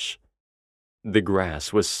rush. The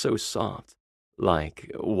grass was so soft, like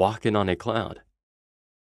walking on a cloud.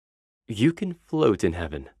 You can float in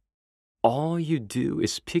heaven. All you do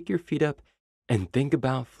is pick your feet up and think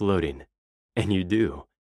about floating, and you do.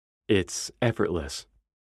 It's effortless.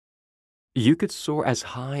 You could soar as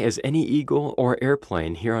high as any eagle or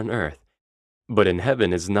airplane here on earth, but in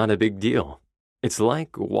heaven it's not a big deal. It's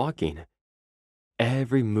like walking.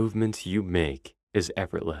 Every movement you make is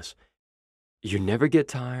effortless. You never get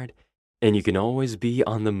tired, and you can always be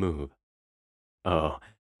on the move. Oh,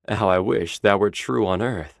 how I wish that were true on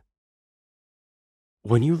earth.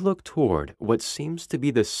 When you look toward what seems to be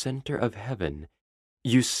the center of heaven,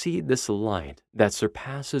 you see this light that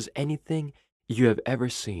surpasses anything you have ever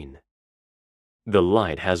seen. The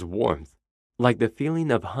light has warmth, like the feeling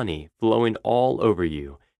of honey flowing all over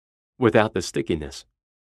you, without the stickiness.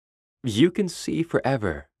 You can see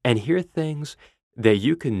forever and hear things that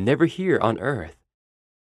you can never hear on earth.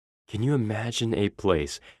 Can you imagine a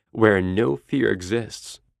place where no fear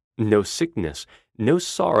exists, no sickness, no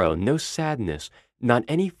sorrow, no sadness, not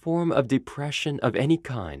any form of depression of any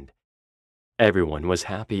kind? Everyone was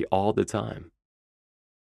happy all the time.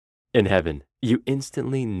 In heaven, you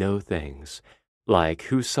instantly know things, like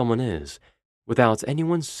who someone is, without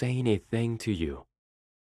anyone saying a thing to you.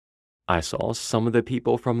 I saw some of the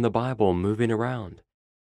people from the Bible moving around.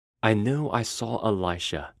 I know I saw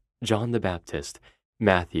Elisha, John the Baptist,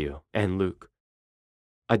 Matthew, and Luke.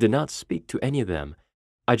 I did not speak to any of them.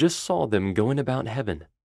 I just saw them going about heaven.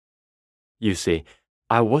 You see,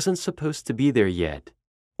 I wasn't supposed to be there yet,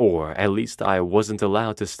 or at least I wasn't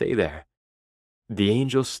allowed to stay there. The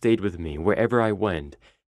angels stayed with me wherever I went,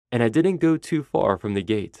 and I didn't go too far from the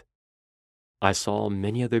gate. I saw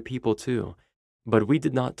many other people too, but we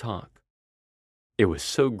did not talk. It was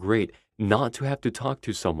so great not to have to talk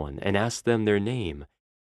to someone and ask them their name.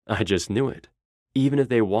 I just knew it, even if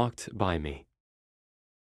they walked by me.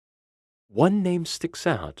 One name sticks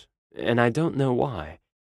out, and I don't know why.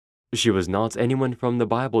 She was not anyone from the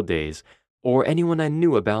Bible days or anyone I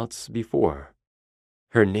knew about before.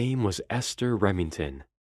 Her name was Esther Remington.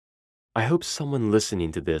 I hope someone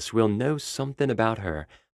listening to this will know something about her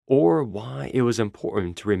or why it was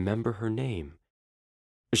important to remember her name.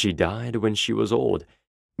 She died when she was old,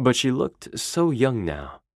 but she looked so young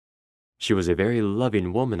now. She was a very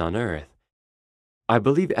loving woman on earth. I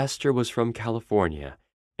believe Esther was from California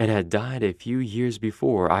and had died a few years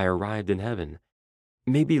before I arrived in heaven,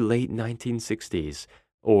 maybe late 1960s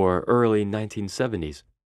or early 1970s.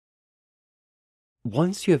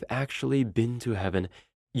 Once you have actually been to heaven,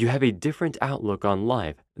 you have a different outlook on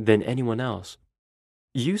life than anyone else.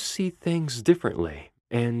 You see things differently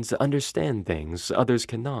and understand things others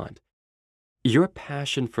cannot. Your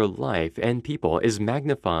passion for life and people is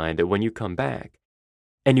magnified when you come back,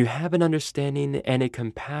 and you have an understanding and a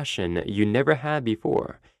compassion you never had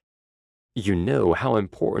before. You know how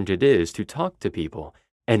important it is to talk to people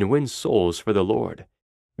and win souls for the Lord,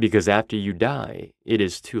 because after you die, it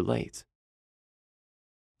is too late.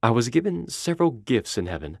 I was given several gifts in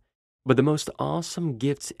heaven, but the most awesome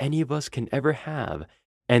gift any of us can ever have,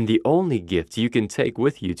 and the only gift you can take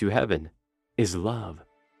with you to heaven, is love.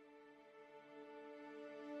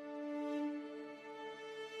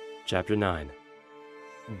 Chapter 9.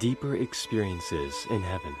 Deeper Experiences in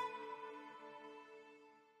Heaven.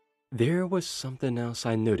 There was something else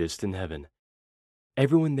I noticed in heaven.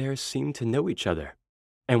 Everyone there seemed to know each other,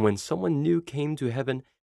 and when someone new came to heaven,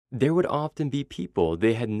 there would often be people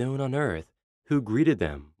they had known on earth who greeted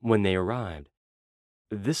them when they arrived.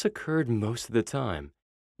 This occurred most of the time,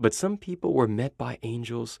 but some people were met by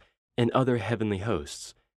angels and other heavenly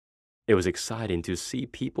hosts. It was exciting to see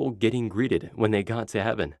people getting greeted when they got to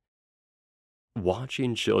heaven.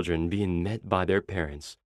 Watching children being met by their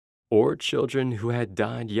parents, or children who had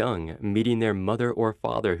died young meeting their mother or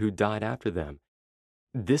father who died after them.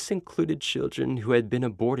 This included children who had been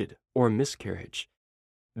aborted or miscarriage.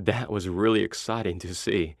 That was really exciting to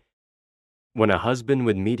see. When a husband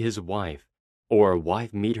would meet his wife, or a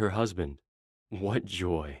wife meet her husband, what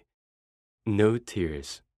joy! No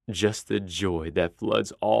tears, just the joy that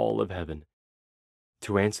floods all of heaven.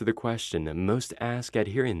 To answer the question most ask at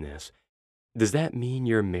hearing this, does that mean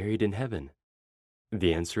you're married in heaven?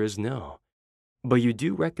 The answer is no. But you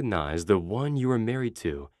do recognize the one you are married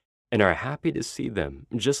to and are happy to see them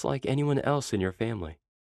just like anyone else in your family.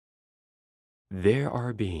 There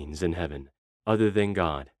are beings in heaven other than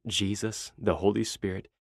God, Jesus, the Holy Spirit,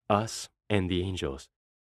 us, and the angels.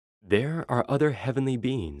 There are other heavenly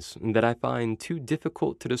beings that I find too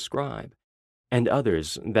difficult to describe, and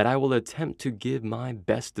others that I will attempt to give my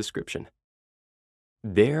best description.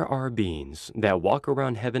 There are beings that walk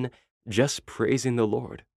around heaven just praising the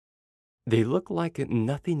Lord. They look like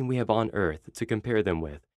nothing we have on earth to compare them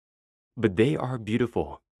with, but they are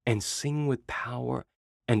beautiful and sing with power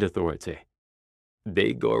and authority.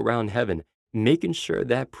 They go around heaven making sure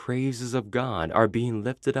that praises of God are being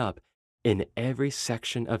lifted up in every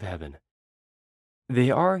section of heaven. They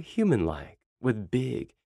are human-like with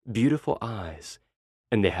big, beautiful eyes,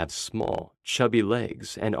 and they have small, chubby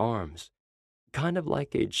legs and arms, kind of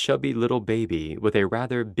like a chubby little baby with a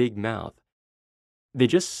rather big mouth. They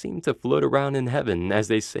just seem to float around in heaven as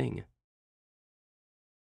they sing.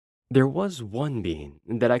 There was one being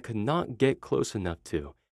that I could not get close enough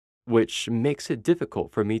to, which makes it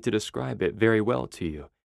difficult for me to describe it very well to you.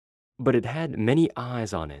 But it had many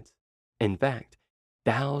eyes on it. In fact,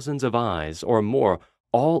 thousands of eyes or more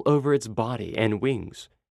all over its body and wings.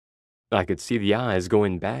 I could see the eyes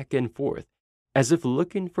going back and forth, as if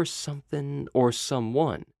looking for something or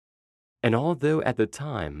someone. And although at the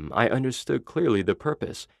time I understood clearly the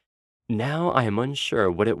purpose, now I am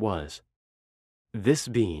unsure what it was. This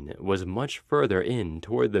being was much further in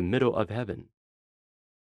toward the middle of heaven.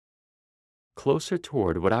 Closer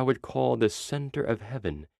toward what I would call the center of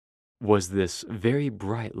heaven was this very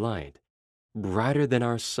bright light, brighter than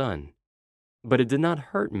our sun, but it did not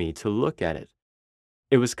hurt me to look at it.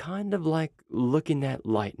 It was kind of like looking at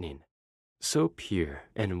lightning, so pure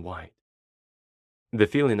and white. The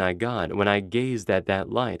feeling I got when I gazed at that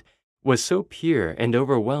light was so pure and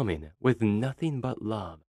overwhelming with nothing but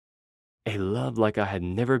love, a love like I had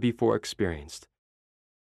never before experienced.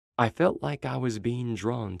 I felt like I was being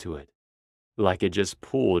drawn to it, like it just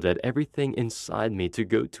pulled at everything inside me to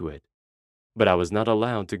go to it. But I was not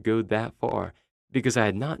allowed to go that far because I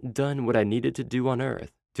had not done what I needed to do on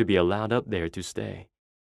earth to be allowed up there to stay.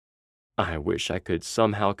 I wish I could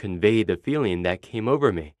somehow convey the feeling that came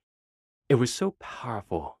over me. It was so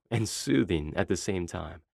powerful and soothing at the same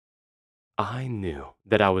time. I knew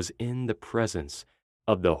that I was in the presence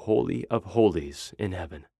of the Holy of Holies in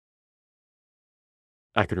heaven.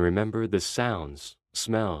 I can remember the sounds,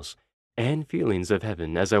 smells, and feelings of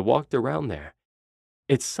heaven as I walked around there.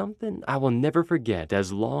 It's something I will never forget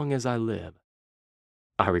as long as I live.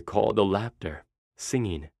 I recall the laughter,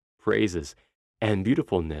 singing, praises, and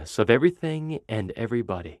beautifulness of everything and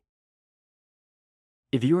everybody.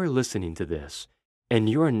 If you are listening to this and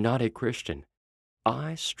you are not a Christian,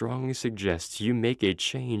 I strongly suggest you make a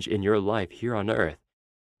change in your life here on earth,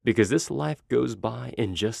 because this life goes by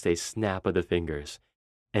in just a snap of the fingers,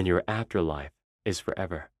 and your afterlife is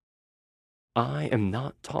forever. I am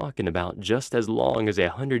not talking about just as long as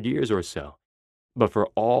 100 years or so, but for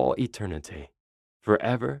all eternity,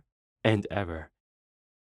 forever and ever.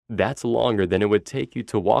 That's longer than it would take you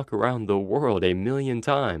to walk around the world 1,000,000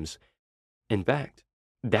 times. In fact,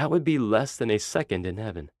 that would be less than a second in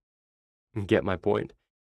heaven. Get my point?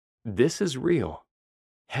 This is real.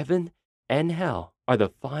 Heaven and hell are the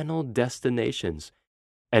final destinations,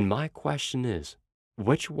 and my question is,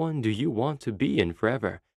 which one do you want to be in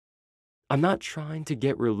forever? I'm not trying to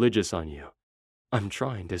get religious on you. I'm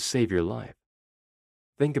trying to save your life.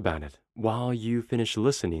 Think about it while you finish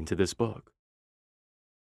listening to this book.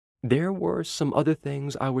 There were some other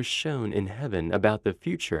things I was shown in heaven about the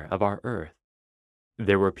future of our earth.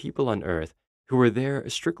 There were people on earth who were there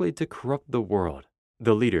strictly to corrupt the world,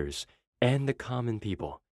 the leaders, and the common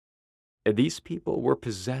people. These people were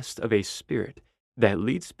possessed of a spirit that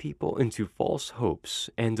leads people into false hopes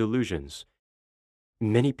and delusions.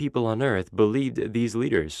 Many people on earth believed these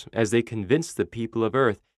leaders as they convinced the people of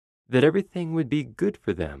earth that everything would be good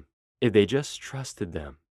for them if they just trusted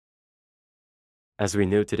them. As we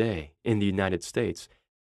know today in the United States,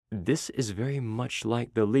 this is very much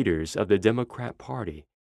like the leaders of the Democrat Party.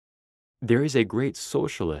 There is a great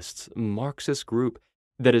socialist, Marxist group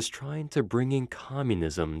that is trying to bring in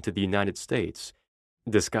communism to the United States,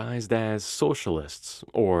 disguised as socialists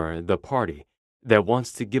or the party that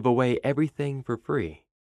wants to give away everything for free.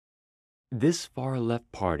 This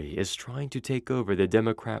far-left party is trying to take over the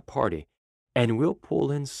Democrat Party and will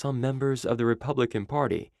pull in some members of the Republican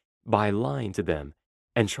Party by lying to them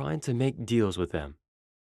and trying to make deals with them.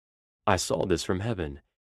 I saw this from heaven,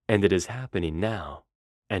 and it is happening now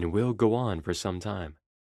and will go on for some time.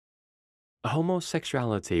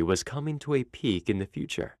 Homosexuality was coming to a peak in the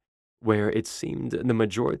future, where it seemed the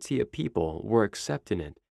majority of people were accepting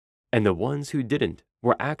it, and the ones who didn't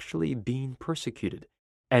were actually being persecuted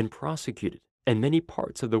and prosecuted in many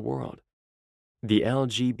parts of the world. The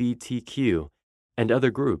LGBTQ and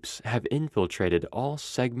other groups have infiltrated all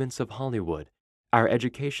segments of Hollywood, our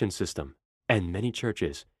education system, and many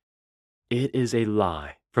churches. It is a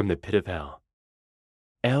lie from the pit of hell.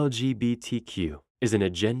 LGBTQ is an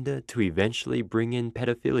agenda to eventually bring in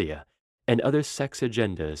pedophilia and other sex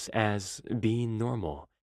agendas as being normal.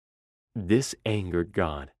 This angered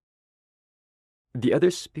God. The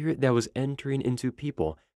other spirit that was entering into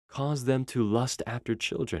people caused them to lust after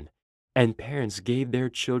children, and parents gave their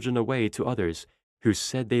children away to others who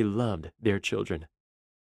said they loved their children.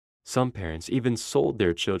 Some parents even sold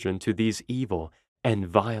their children to these evil and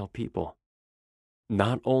vile people.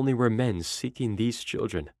 Not only were men seeking these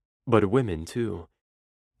children, but women too.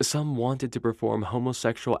 Some wanted to perform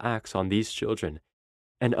homosexual acts on these children,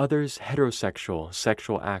 and others heterosexual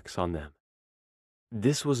sexual acts on them.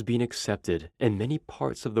 This was being accepted in many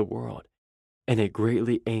parts of the world, and it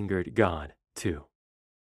greatly angered God too.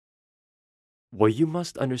 What you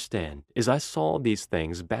must understand is I saw these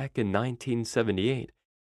things back in 1978,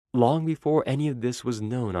 long before any of this was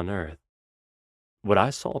known on earth. What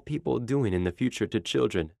I saw people doing in the future to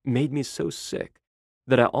children made me so sick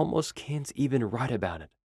that I almost can't even write about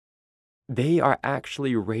it. They are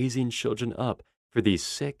actually raising children up for these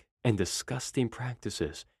sick and disgusting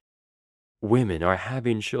practices. Women are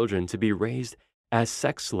having children to be raised as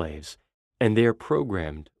sex slaves, and they are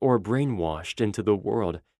programmed or brainwashed into the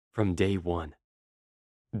world from day one.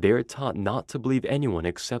 They are taught not to believe anyone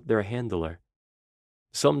except their handler.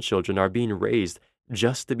 Some children are being raised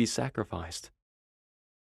just to be sacrificed.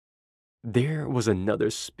 There was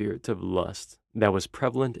another spirit of lust that was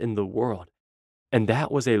prevalent in the world, and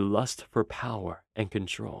that was a lust for power and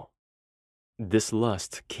control. This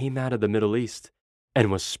lust came out of the Middle East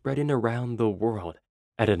and was spreading around the world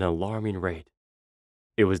at an alarming rate.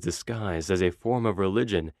 It was disguised as a form of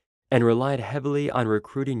religion and relied heavily on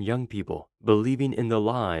recruiting young people believing in the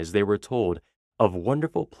lies they were told of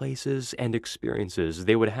wonderful places and experiences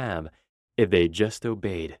they would have if they just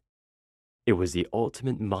obeyed. It was the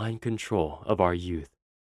ultimate mind control of our youth.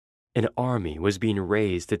 An army was being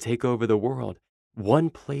raised to take over the world, one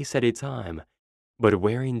place at a time, but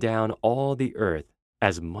wearing down all the earth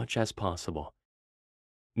as much as possible.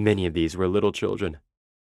 Many of these were little children.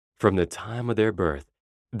 From the time of their birth,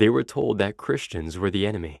 they were told that Christians were the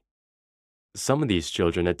enemy. Some of these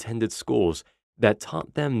children attended schools that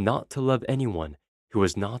taught them not to love anyone who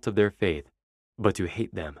was not of their faith, but to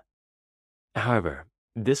hate them. However,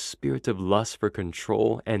 this spirit of lust for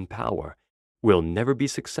control and power will never be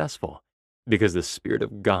successful because the Spirit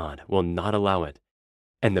of God will not allow it,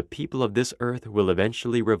 and the people of this earth will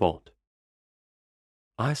eventually revolt.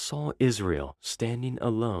 I saw Israel standing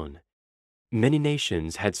alone. Many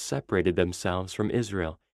nations had separated themselves from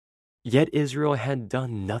Israel, yet Israel had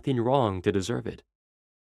done nothing wrong to deserve it.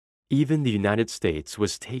 Even the United States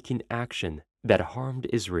was taking action that harmed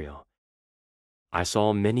Israel. I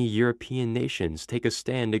saw many European nations take a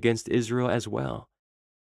stand against Israel as well.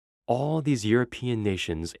 All these European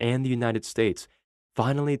nations and the United States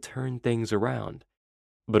finally turned things around,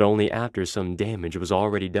 but only after some damage was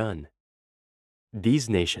already done. These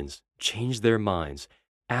nations changed their minds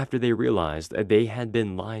after they realized that they had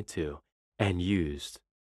been lied to and used.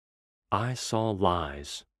 I saw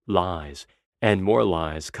lies, lies, and more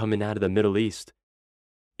lies coming out of the Middle East.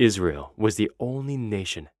 Israel was the only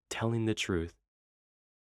nation telling the truth.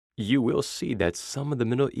 You will see that some of the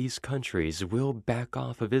Middle East countries will back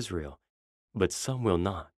off of Israel, but some will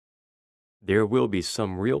not. There will be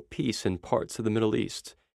some real peace in parts of the Middle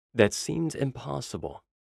East that seemed impossible,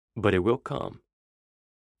 but it will come.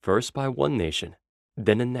 First by one nation,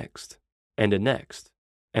 then a next,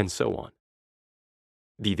 and so on.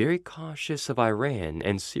 Be very cautious of Iran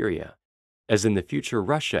and Syria, as in the future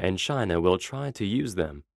Russia and China will try to use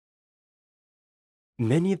them.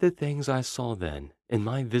 Many of the things I saw then in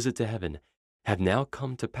my visit to heaven have now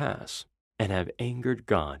come to pass and have angered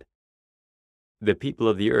God. The people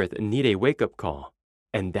of the earth need a wake-up call,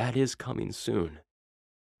 and that is coming soon.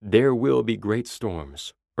 There will be great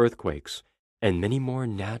storms, earthquakes, and many more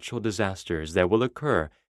natural disasters that will occur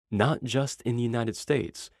not just in the United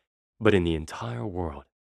States, but in the entire world.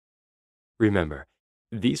 Remember,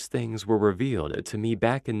 these things were revealed to me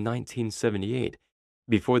back in 1978,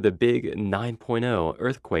 before the big 9.0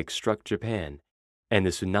 earthquake struck Japan, and the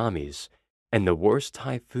tsunamis, and the worst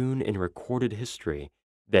typhoon in recorded history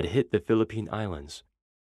that hit the Philippine Islands.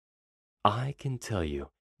 I can tell you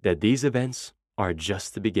that these events are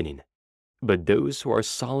just the beginning, but those who are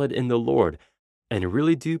solid in the Lord and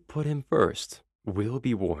really do put Him first will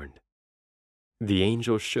be warned. The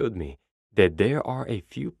angel showed me that there are a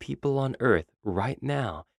few people on earth right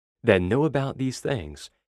now that know about these things,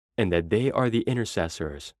 and that they are the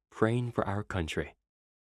intercessors praying for our country.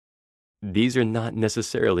 These are not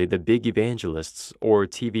necessarily the big evangelists or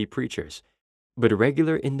TV preachers, but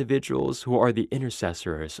regular individuals who are the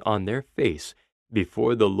intercessors on their face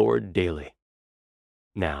before the Lord daily.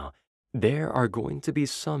 Now, there are going to be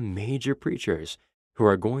some major preachers who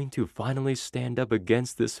are going to finally stand up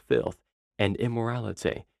against this filth and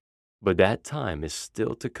immorality, but that time is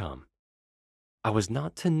still to come. I was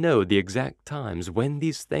not to know the exact times when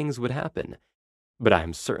these things would happen, but I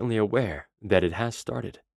am certainly aware that it has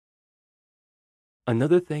started.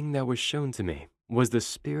 Another thing that was shown to me was the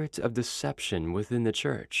spirit of deception within the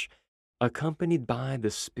church, accompanied by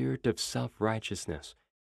the spirit of self-righteousness.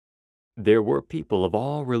 There were people of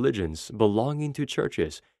all religions belonging to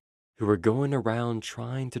churches who were going around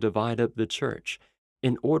trying to divide up the church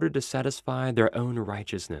in order to satisfy their own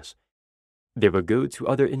righteousness. They would go to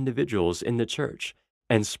other individuals in the church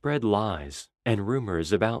and spread lies and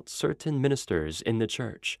rumors about certain ministers in the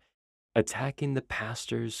church, attacking the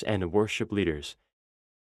pastors and worship leaders.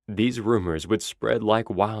 These rumors would spread like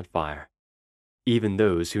wildfire. Even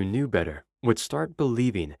those who knew better would start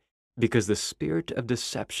believing because the spirit of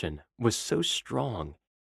deception was so strong,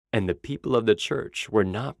 and the people of the church were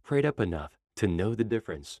not prayed up enough to know the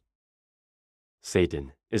difference.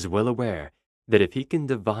 Satan is well aware that if he can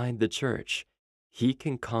divide the church, he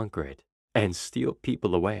can conquer it and steal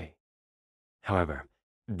people away. However,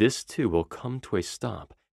 this too will come to a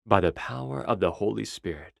stop by the power of the Holy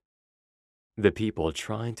Spirit. The people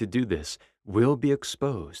trying to do this will be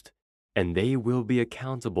exposed, and they will be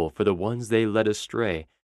accountable for the ones they led astray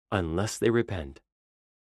unless they repent.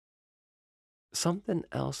 Something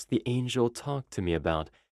else the angel talked to me about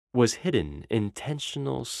was hidden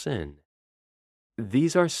intentional sin.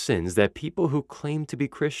 These are sins that people who claim to be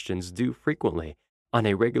Christians do frequently on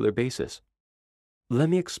a regular basis. Let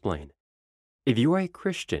me explain. If you are a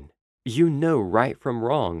Christian, you know right from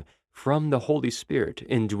wrong from the Holy Spirit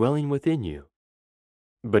indwelling within you.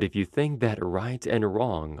 But if you think that right and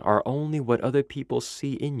wrong are only what other people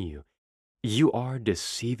see in you, you are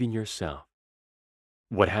deceiving yourself.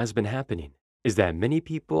 What has been happening is that many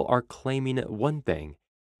people are claiming one thing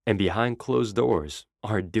and behind closed doors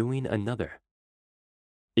are doing another.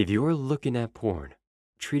 If you're looking at porn,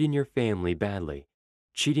 treating your family badly,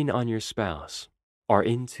 cheating on your spouse, are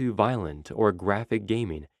into violent or graphic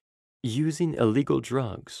gaming, using illegal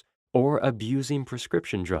drugs, or abusing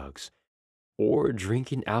prescription drugs, or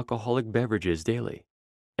drinking alcoholic beverages daily,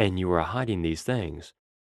 and you are hiding these things,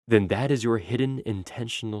 then that is your hidden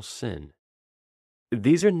intentional sin.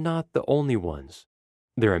 These are not the only ones.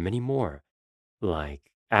 There are many more, like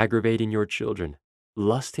aggravating your children,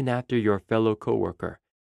 lusting after your fellow coworker,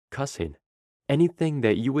 cussing, anything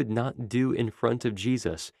that you would not do in front of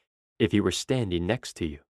Jesus if he were standing next to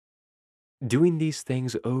you. Doing these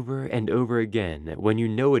things over and over again when you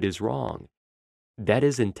know it is wrong, that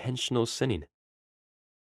is intentional sinning.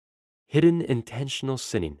 Hidden intentional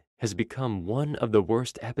sinning has become one of the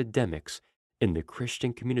worst epidemics in the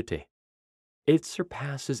Christian community. It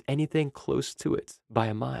surpasses anything close to it by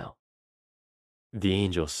a mile. The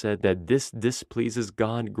angel said that this displeases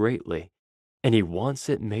God greatly, and he wants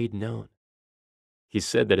it made known. He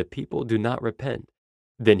said that if people do not repent,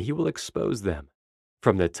 then he will expose them,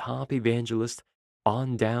 from the top evangelist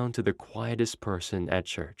on down to the quietest person at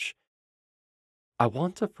church. I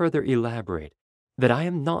want to further elaborate that I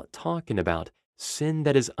am not talking about sin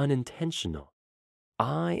that is unintentional.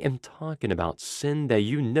 I am talking about sin that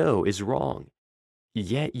you know is wrong,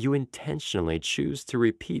 yet you intentionally choose to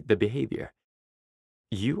repeat the behavior.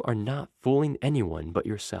 You are not fooling anyone but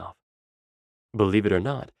yourself. Believe it or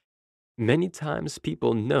not, many times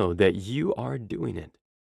people know that you are doing it,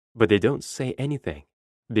 but they don't say anything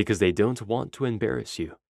because they don't want to embarrass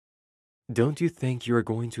you. Don't you think you are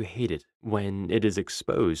going to hate it when it is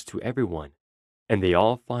exposed to everyone and they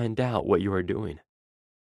all find out what you are doing?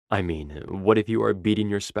 I mean, what if you are beating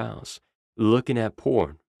your spouse, looking at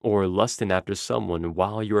porn, or lusting after someone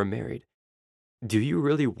while you are married? Do you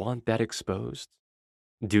really want that exposed?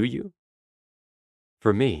 Do you?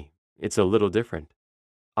 For me, it's a little different.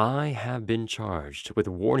 I have been charged with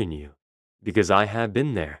warning you because I have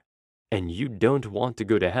been there, and you don't want to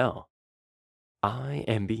go to hell. I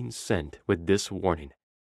am being sent with this warning.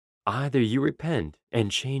 Either you repent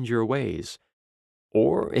and change your ways,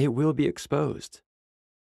 or it will be exposed.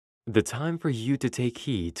 The time for you to take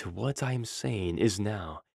heed to what I am saying is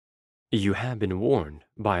now. You have been warned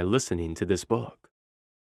by listening to this book.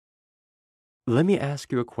 Let me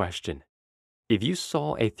ask you a question. If you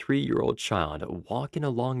saw a 3-year-old child walking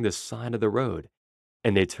along the side of the road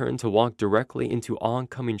and they turned to walk directly into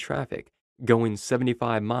oncoming traffic going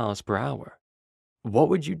 75 miles per hour, what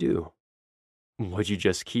would you do? Would you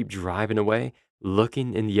just keep driving away,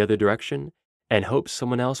 looking in the other direction, and hope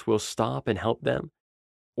someone else will stop and help them?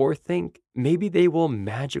 Or think maybe they will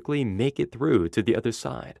magically make it through to the other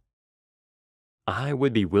side? I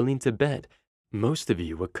would be willing to bet most of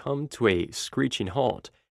you would come to a screeching halt,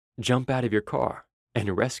 jump out of your car,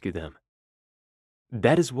 and rescue them.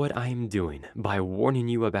 That is what I am doing by warning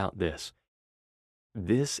you about this.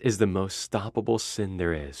 This is the most stoppable sin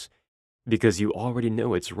there is, because you already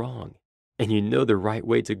know it's wrong, and you know the right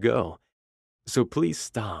way to go. So please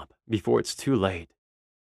stop before it's too late.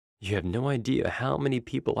 You have no idea how many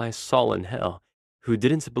people I saw in hell who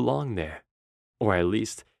didn't belong there, or at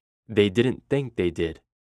least they didn't think they did.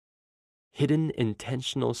 Hidden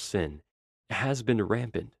intentional sin has been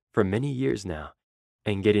rampant for many years now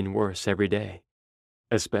and getting worse every day,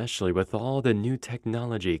 especially with all the new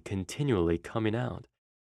technology continually coming out.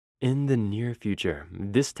 In the near future,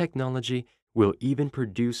 this technology will even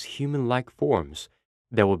produce human-like forms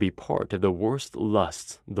that will be part of the worst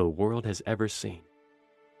lusts the world has ever seen.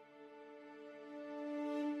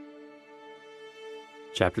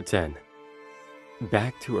 Chapter 10.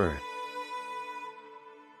 Back to Earth.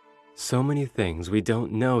 So many things we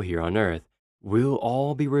don't know here on Earth will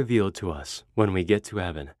all be revealed to us when we get to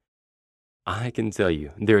heaven. I can tell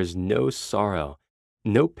you there is no sorrow,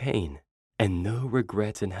 no pain, and no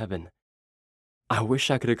regret in heaven. I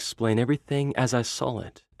wish I could explain everything as I saw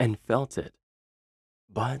it and felt it,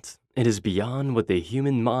 but it is beyond what the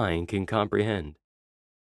human mind can comprehend.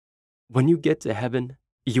 When you get to heaven,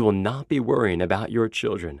 you will not be worrying about your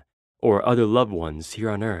children or other loved ones here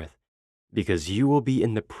on earth, because you will be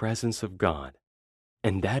in the presence of God,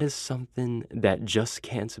 and that is something that just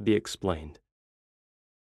can't be explained.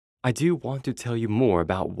 I do want to tell you more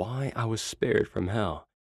about why I was spared from hell,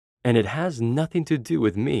 and it has nothing to do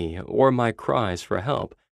with me or my cries for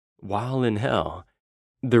help while in hell.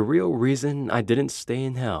 The real reason I didn't stay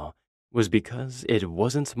in hell was because it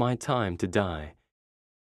wasn't my time to die.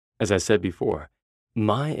 As I said before,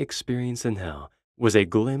 my experience in hell was a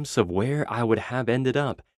glimpse of where I would have ended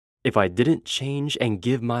up if I didn't change and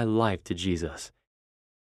give my life to Jesus.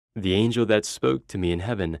 The angel that spoke to me in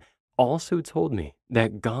heaven also told me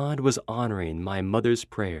that God was honoring my mother's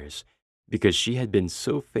prayers because she had been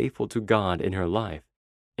so faithful to God in her life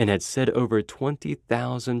and had said over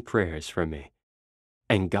 20,000 prayers for me.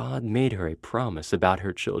 And God made her a promise about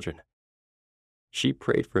her children. She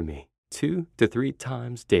prayed for me 2 to 3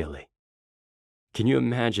 times daily. Can you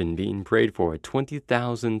imagine being prayed for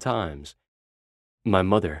 20,000 times? My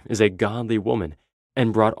mother is a godly woman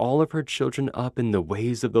and brought all of her children up in the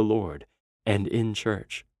ways of the Lord and in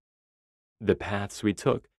church. The paths we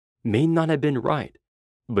took may not have been right,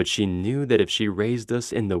 but she knew that if she raised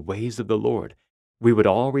us in the ways of the Lord, we would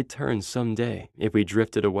all return someday if we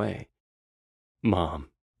drifted away. Mom,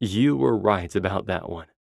 you were right about that one.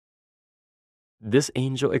 This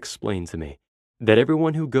angel explained to me that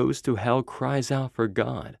everyone who goes to hell cries out for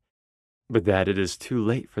God, but that it is too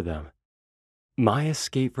late for them. My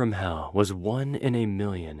escape from hell was 1 in a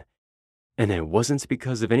million, and it wasn't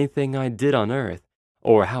because of anything I did on earth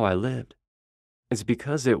or how I lived. It's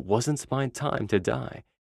because it wasn't my time to die,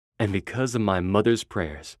 and because of my mother's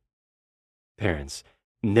prayers. Parents,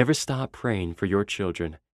 never stop praying for your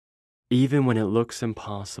children. Even when it looks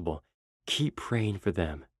impossible, keep praying for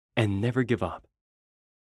them and never give up.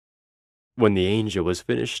 When the angel was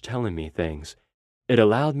finished telling me things, it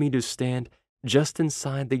allowed me to stand just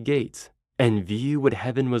inside the gate and view what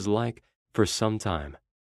heaven was like for some time.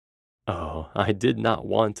 Oh, I did not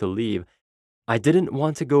want to leave. I didn't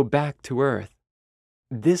want to go back to earth.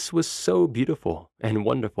 This was so beautiful and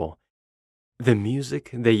wonderful. The music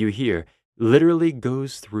that you hear literally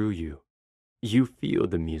goes through you. You feel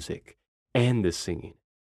the music and the singing.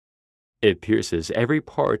 It pierces every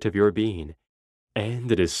part of your being,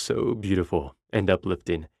 and it is so beautiful and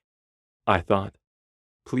uplifting. I thought,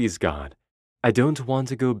 please God, I don't want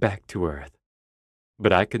to go back to earth.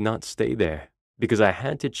 But I could not stay there because I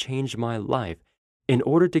had to change my life in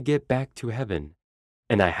order to get back to heaven,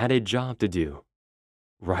 and I had a job to do.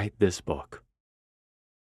 Write this book.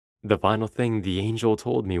 The final thing the angel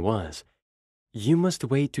told me was, you must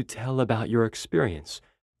wait to tell about your experience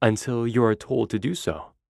until you are told to do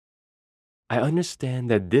so. I understand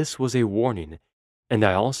that this was a warning, and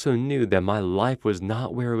I also knew that my life was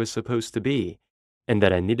not where it was supposed to be, and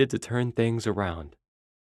that I needed to turn things around.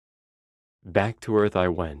 Back to earth I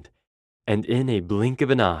went, and in a blink of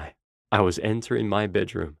an eye, I was entering my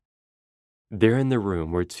bedroom. There in the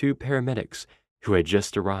room were two paramedics who had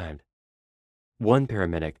just arrived. One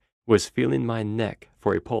paramedic was feeling my neck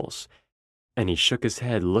for a pulse, and he shook his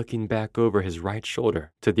head looking back over his right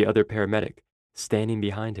shoulder to the other paramedic standing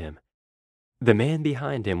behind him. The man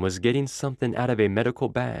behind him was getting something out of a medical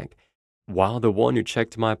bag, while the one who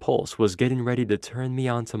checked my pulse was getting ready to turn me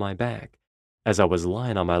onto my back, as I was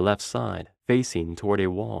lying on my left side, facing toward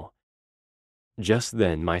a wall. Just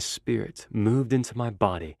then, my spirit moved into my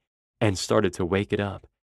body and started to wake it up.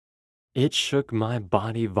 It shook my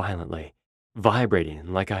body violently,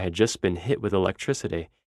 vibrating like I had just been hit with electricity,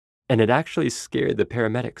 and it actually scared the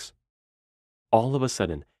paramedics. All of a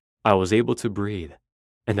sudden, I was able to breathe,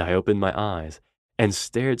 and I opened my eyes and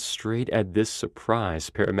stared straight at this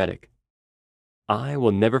surprised paramedic. I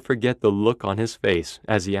will never forget the look on his face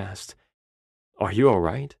as he asked, "Are you all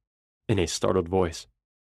right?" in a startled voice.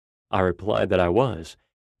 I replied that I was,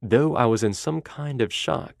 though I was in some kind of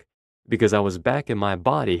shock because I was back in my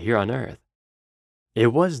body here on earth. It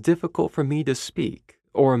was difficult for me to speak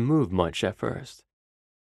or move much at first.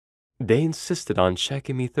 They insisted on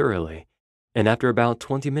checking me thoroughly, and after about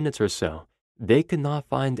 20 minutes or so, they could not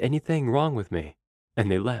find anything wrong with me, and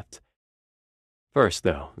they left. First,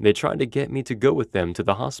 though, they tried to get me to go with them to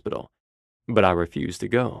the hospital, but I refused to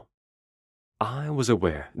go. I was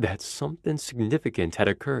aware that something significant had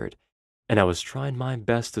occurred, and I was trying my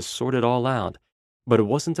best to sort it all out, but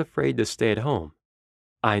wasn't afraid to stay at home.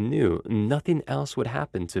 I knew nothing else would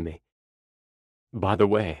happen to me. By the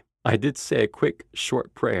way, I did say a quick,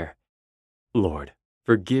 short prayer. Lord,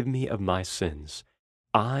 forgive me of my sins.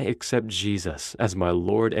 I accept Jesus as my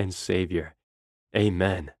Lord and Savior.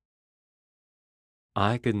 Amen.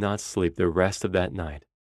 I could not sleep the rest of that night.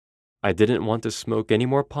 I didn't want to smoke any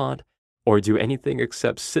more pot or do anything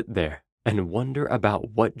except sit there and wonder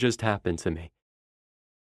about what just happened to me.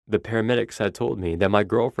 The paramedics had told me that my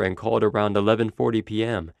girlfriend called around 11:40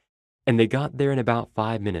 p.m., and they got there in about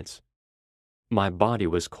 5 minutes. My body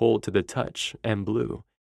was cold to the touch and blue.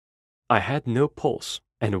 I had no pulse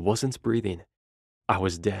and wasn't breathing. I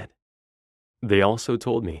was dead. They also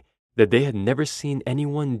told me that they had never seen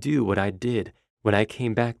anyone do what I did when I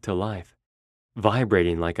came back to life,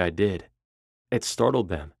 vibrating like I did. It startled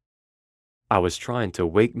them. I was trying to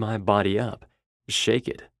wake my body up, shake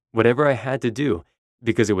it, whatever I had to do,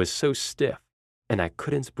 because it was so stiff and I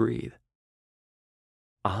couldn't breathe.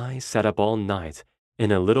 I sat up all night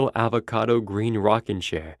in a little avocado green rocking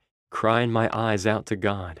chair, crying my eyes out to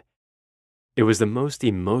God. It was the most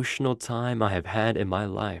emotional time I have had in my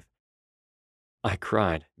life. I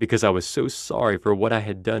cried because I was so sorry for what I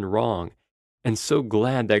had done wrong, and so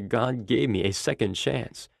glad that God gave me a second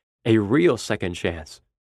chance, a real second chance.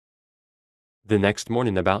 The next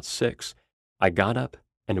morning about 6, I got up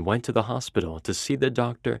and went to the hospital to see the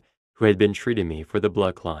doctor who had been treating me for the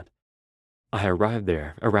blood clot. I arrived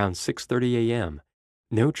there around 6:30 a.m.,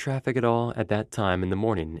 no traffic at all at that time in the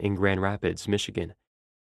morning in Grand Rapids, Michigan.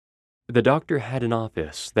 The doctor had an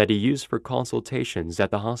office that he used for consultations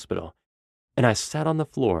at the hospital, and I sat on the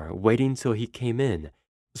floor waiting till he came in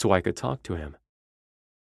so I could talk to him.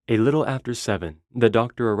 A little after 7, the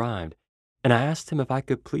doctor arrived, and I asked him if I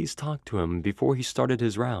could please talk to him before he started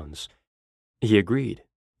his rounds. He agreed,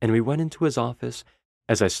 and we went into his office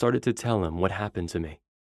as I started to tell him what happened to me.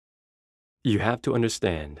 You have to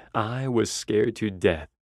understand, I was scared to death,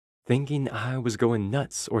 thinking I was going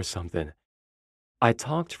nuts or something. I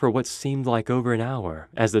talked for what seemed like over an hour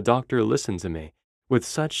as the doctor listened to me with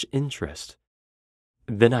such interest.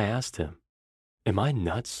 Then I asked him, "Am I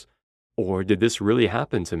nuts, or did this really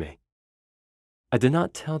happen to me?" I did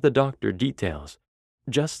not tell the doctor details,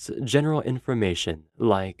 Just general information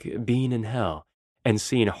like being in hell and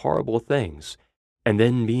seeing horrible things, and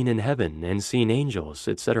then being in heaven and seeing angels,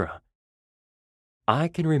 etc. I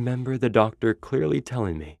can remember the doctor clearly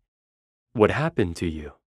telling me, "What happened to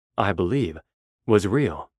you, I believe, was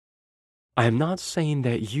real. I am not saying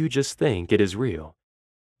that you just think it is real.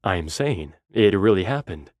 I am saying it really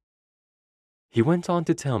happened." He went on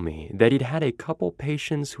to tell me that he'd had a couple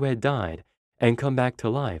patients who had died and come back to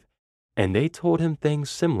life, and they told him things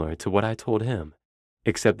similar to what I told him,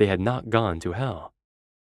 except they had not gone to hell.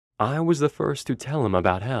 I was the first to tell him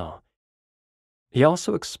about hell. He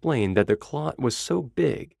also explained that the clot was so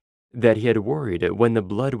big that he had worried when the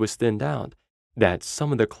blood was thinned out that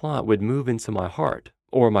some of the clot would move into my heart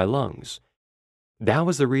or my lungs. That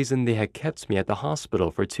was the reason they had kept me at the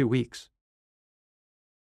hospital for 2 weeks.